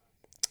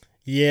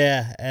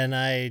 Yeah, and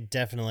I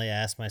definitely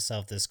asked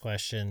myself this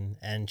question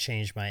and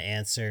changed my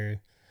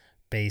answer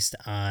based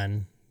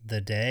on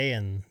the day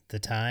and the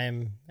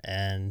time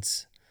and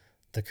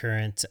the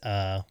current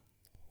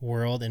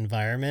world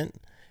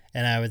environment.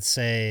 And I would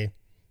say,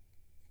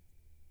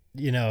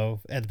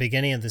 at the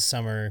beginning of the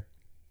summer,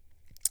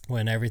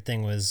 when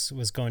everything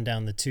was going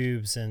down the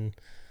tubes, and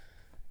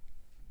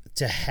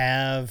to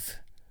have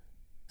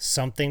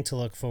something to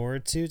look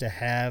forward to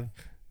have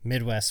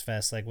Midwest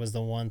Fest was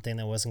the one thing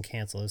that wasn't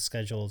canceled. It was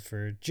scheduled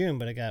for June,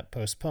 but it got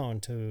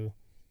postponed to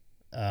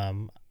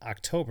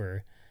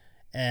October.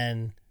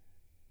 And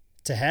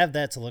to have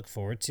that to look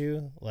forward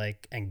to,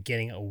 and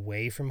getting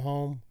away from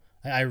home,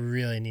 I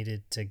really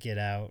needed to get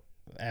out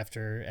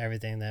after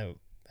everything that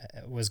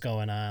was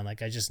going on. I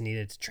just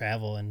needed to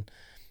travel, and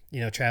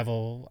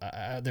travel.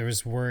 There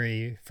was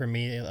worry for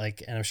me,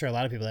 and I'm sure a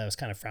lot of people, that was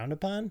kind of frowned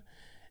upon,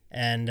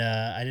 and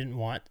I didn't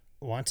want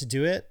to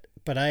do it,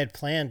 but I had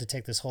planned to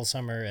take this whole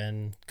summer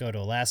and go to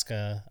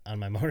Alaska on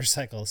my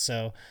motorcycle.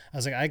 So I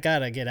was like, I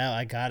gotta get out.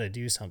 I gotta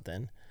do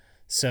something.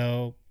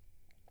 So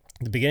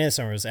the beginning of the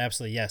summer was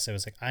absolutely yes. I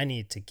was like, I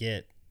need to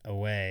get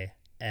away,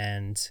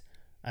 and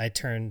I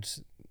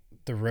turned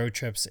the road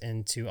trips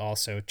into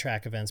also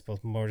track events,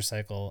 both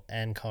motorcycle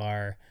and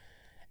car,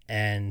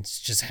 and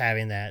just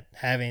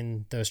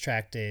having those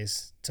track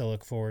days to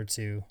look forward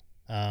to.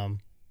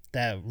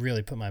 That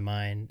really put my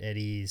mind at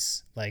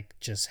ease, like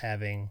just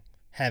having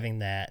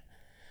that.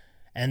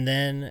 And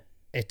then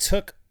it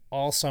took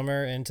all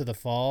summer into the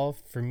fall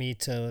for me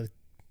to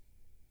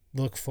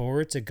look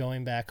forward to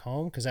going back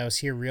home, because I was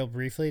here real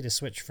briefly to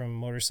switch from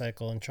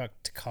motorcycle and truck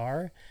to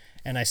car,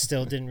 and I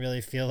still didn't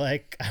really feel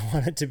like I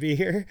wanted to be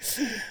here.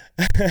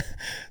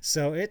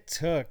 So it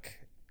took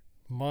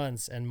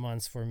months and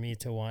months for me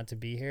to want to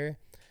be here.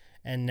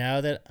 And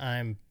now that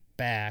I'm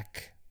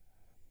back,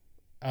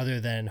 other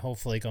than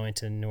hopefully going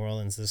to New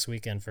Orleans this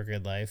weekend for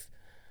Grid Life,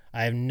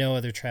 I have no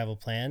other travel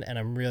plan, and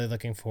I'm really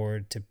looking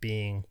forward to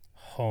being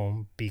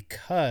home,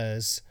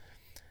 because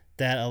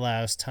that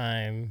allows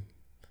time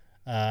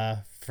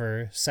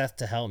for Seth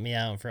to help me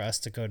out and for us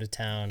to go to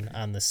town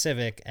on the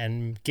Civic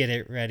and get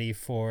it ready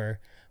for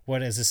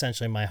what is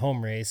essentially my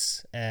home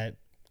race at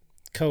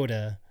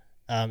COTA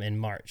in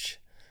March.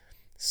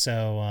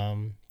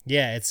 So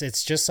yeah,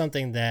 it's just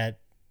something that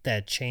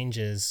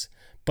changes,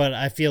 but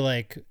I feel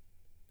like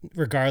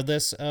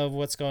regardless of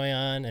what's going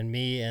on and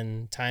me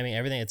and timing,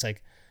 everything, it's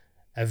like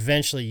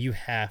eventually you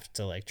have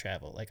to like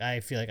travel. Like I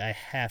feel like I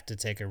have to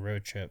take a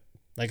road trip,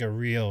 like a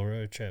real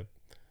road trip.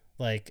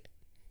 Like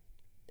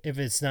if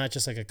it's not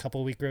just like a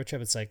couple week road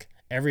trip, it's like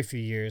every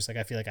few years, like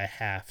I feel like I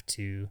have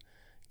to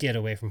get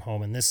away from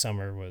home. And this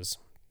summer was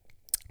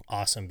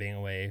awesome, being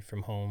away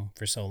from home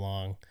for so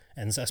long,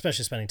 and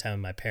especially spending time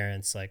with my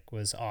parents, like,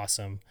 was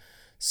awesome.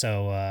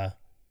 So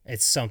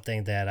it's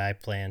something that I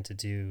plan to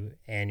do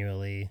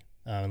annually.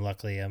 And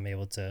luckily I'm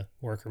able to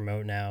work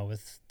remote now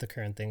with the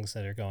current things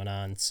that are going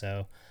on.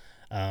 So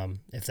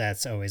if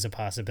that's always a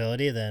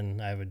possibility,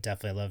 then I would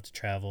definitely love to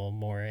travel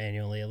more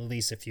annually, at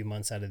least a few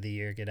months out of the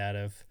year, get out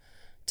of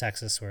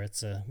Texas where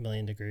it's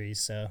 1,000,000 degrees.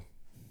 So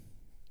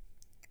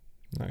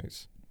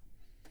nice.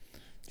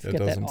 That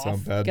doesn't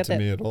sound bad to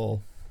me at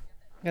all.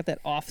 Got that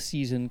off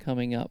season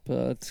coming up.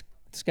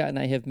 Scott and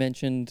I have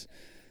mentioned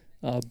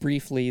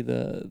briefly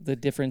the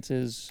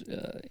differences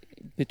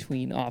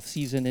between off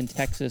season in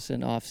Texas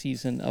and off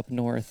season up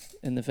north,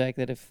 and the fact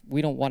that if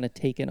we don't want to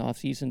take an off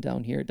season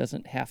down here, it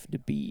doesn't have to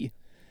be.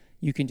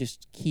 You can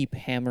just keep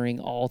hammering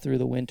all through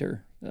the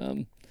winter.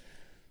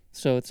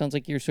 So it sounds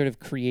like you're sort of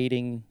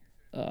creating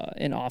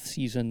an off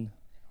season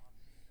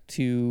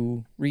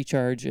to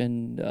recharge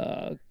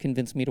and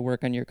convince me to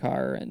work on your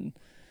car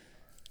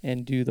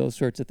and do those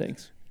sorts of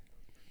things.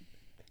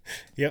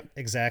 Yep,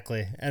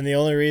 exactly. And the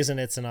only reason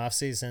it's an off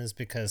season is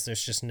because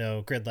there's just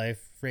no Grid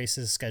Life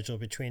races scheduled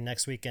between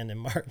next weekend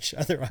and March.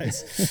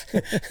 Otherwise,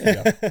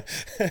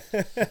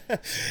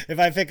 if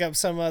I pick up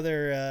some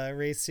other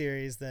race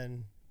series,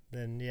 then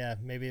yeah,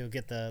 maybe we'll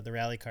get the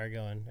rally car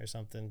going or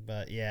something.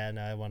 But yeah,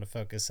 no, I want to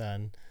focus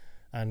on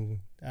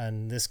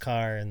this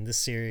car and this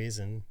series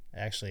and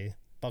actually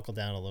buckle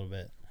down a little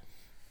bit.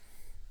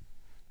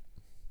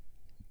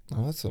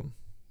 Awesome.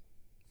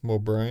 Well,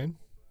 Brian,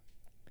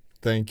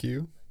 thank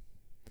you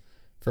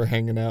for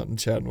hanging out and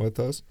chatting with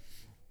us.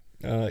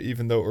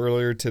 Even though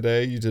earlier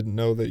today you didn't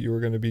know that you were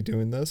going to be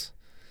doing this.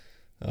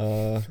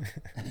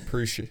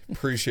 Appreciate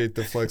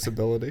the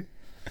flexibility.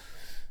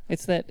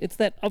 It's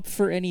that up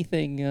for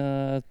anything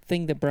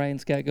thing that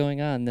Brian's got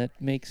going on that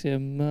makes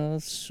him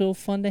so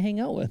fun to hang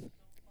out with.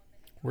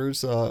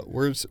 Where's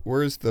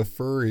the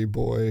furry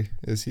boy?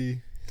 Is he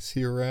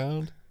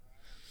around?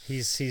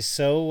 He's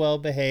so well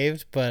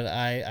behaved, but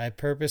I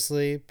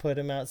purposely put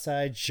him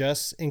outside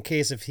just in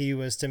case if he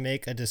was to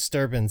make a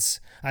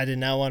disturbance. I did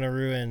not want to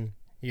ruin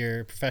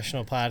your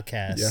professional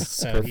podcast. Yes,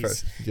 so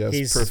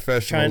he's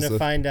trying to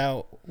find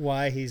out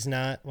why he's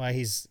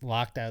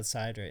locked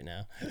outside right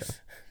now. Yeah.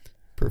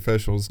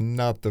 Professional's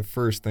not the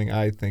first thing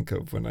I think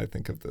of when I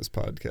think of this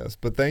podcast,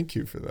 but thank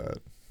you for that.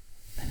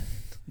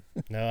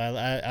 No,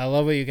 I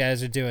love what you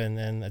guys are doing,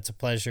 and it's a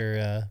pleasure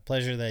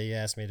that you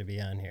asked me to be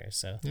on here.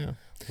 So yeah,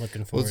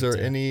 looking forward. Was there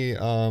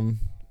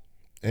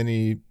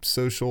any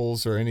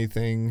socials or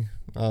anything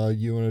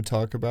you want to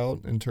talk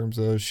about in terms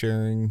of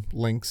sharing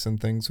links and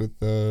things with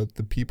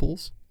the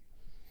peoples?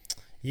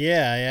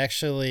 Yeah, I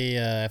actually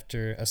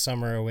after a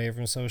summer away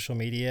from social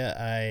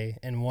media,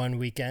 in one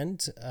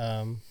weekend,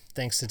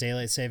 thanks to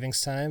daylight savings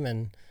time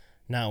and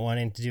not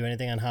wanting to do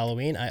anything on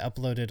Halloween, I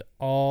uploaded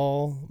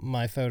all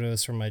my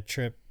photos from my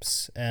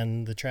trips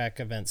and the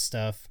track event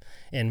stuff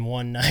in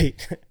one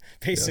night.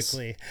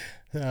 Basically,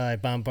 yes. I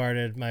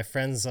bombarded my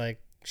friends.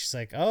 She's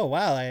like, oh,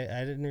 wow,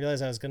 I didn't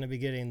realize I was going to be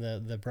getting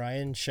the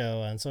Brian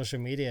show on social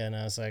media. And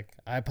I was like,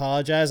 I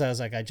apologize. I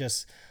was like,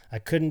 I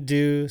couldn't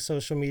do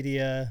social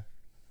media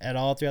at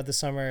all throughout the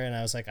summer. And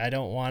I was like, I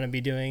don't want to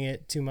be doing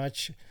it too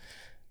much.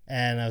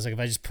 And I was like, if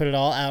I just put it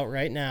all out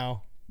right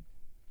now,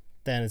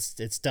 then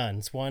it's done.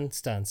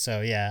 It's done.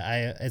 So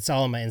yeah, it's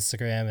all on my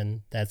Instagram,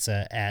 and that's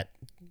at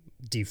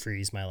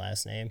DeFreeze, my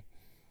last name.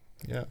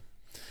 Yeah.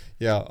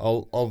 Yeah.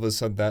 All of a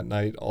sudden that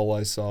night, all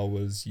I saw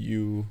was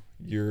you,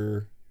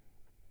 your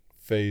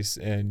face,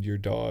 and your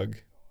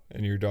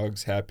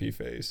dog's happy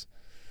face.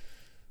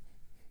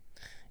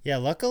 Yeah,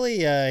 luckily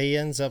he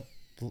ends up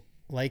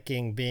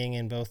liking being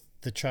in both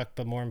the truck,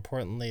 but more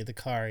importantly, the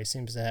car. He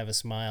seems to have a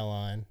smile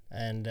on,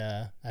 and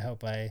I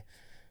hope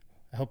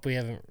we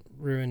haven't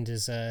ruined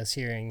his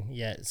hearing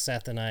yet.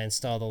 Seth and I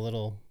installed a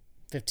little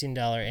 $15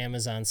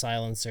 Amazon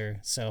silencer,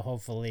 so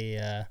hopefully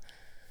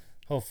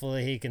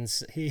he can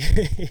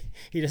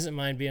he doesn't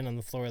mind being on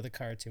the floor of the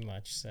car too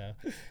much. So,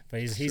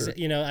 but he's Sure.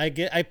 I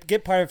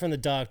get part of it from the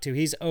dog too.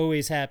 He's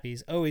always happy.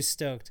 He's always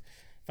stoked.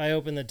 If I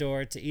open the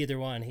door to either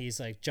one, he's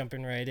like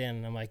jumping right in,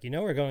 and I'm like,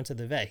 we're going to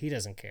the vet. He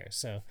doesn't care.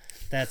 So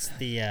that's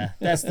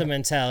the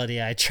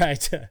mentality I try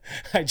to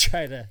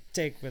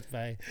take with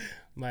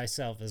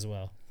myself as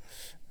well.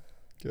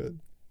 Good.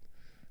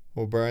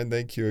 Well, Brian,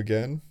 thank you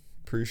again.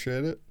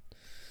 Appreciate it.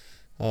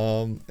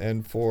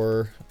 And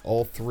for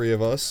all three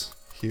of us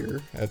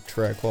here at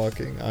Track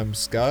Walking, I'm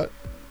Scott.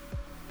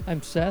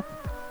 I'm Seth.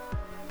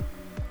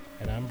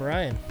 And I'm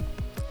Brian.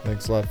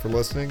 Thanks a lot for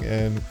listening,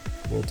 and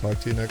we'll talk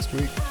to you next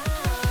week.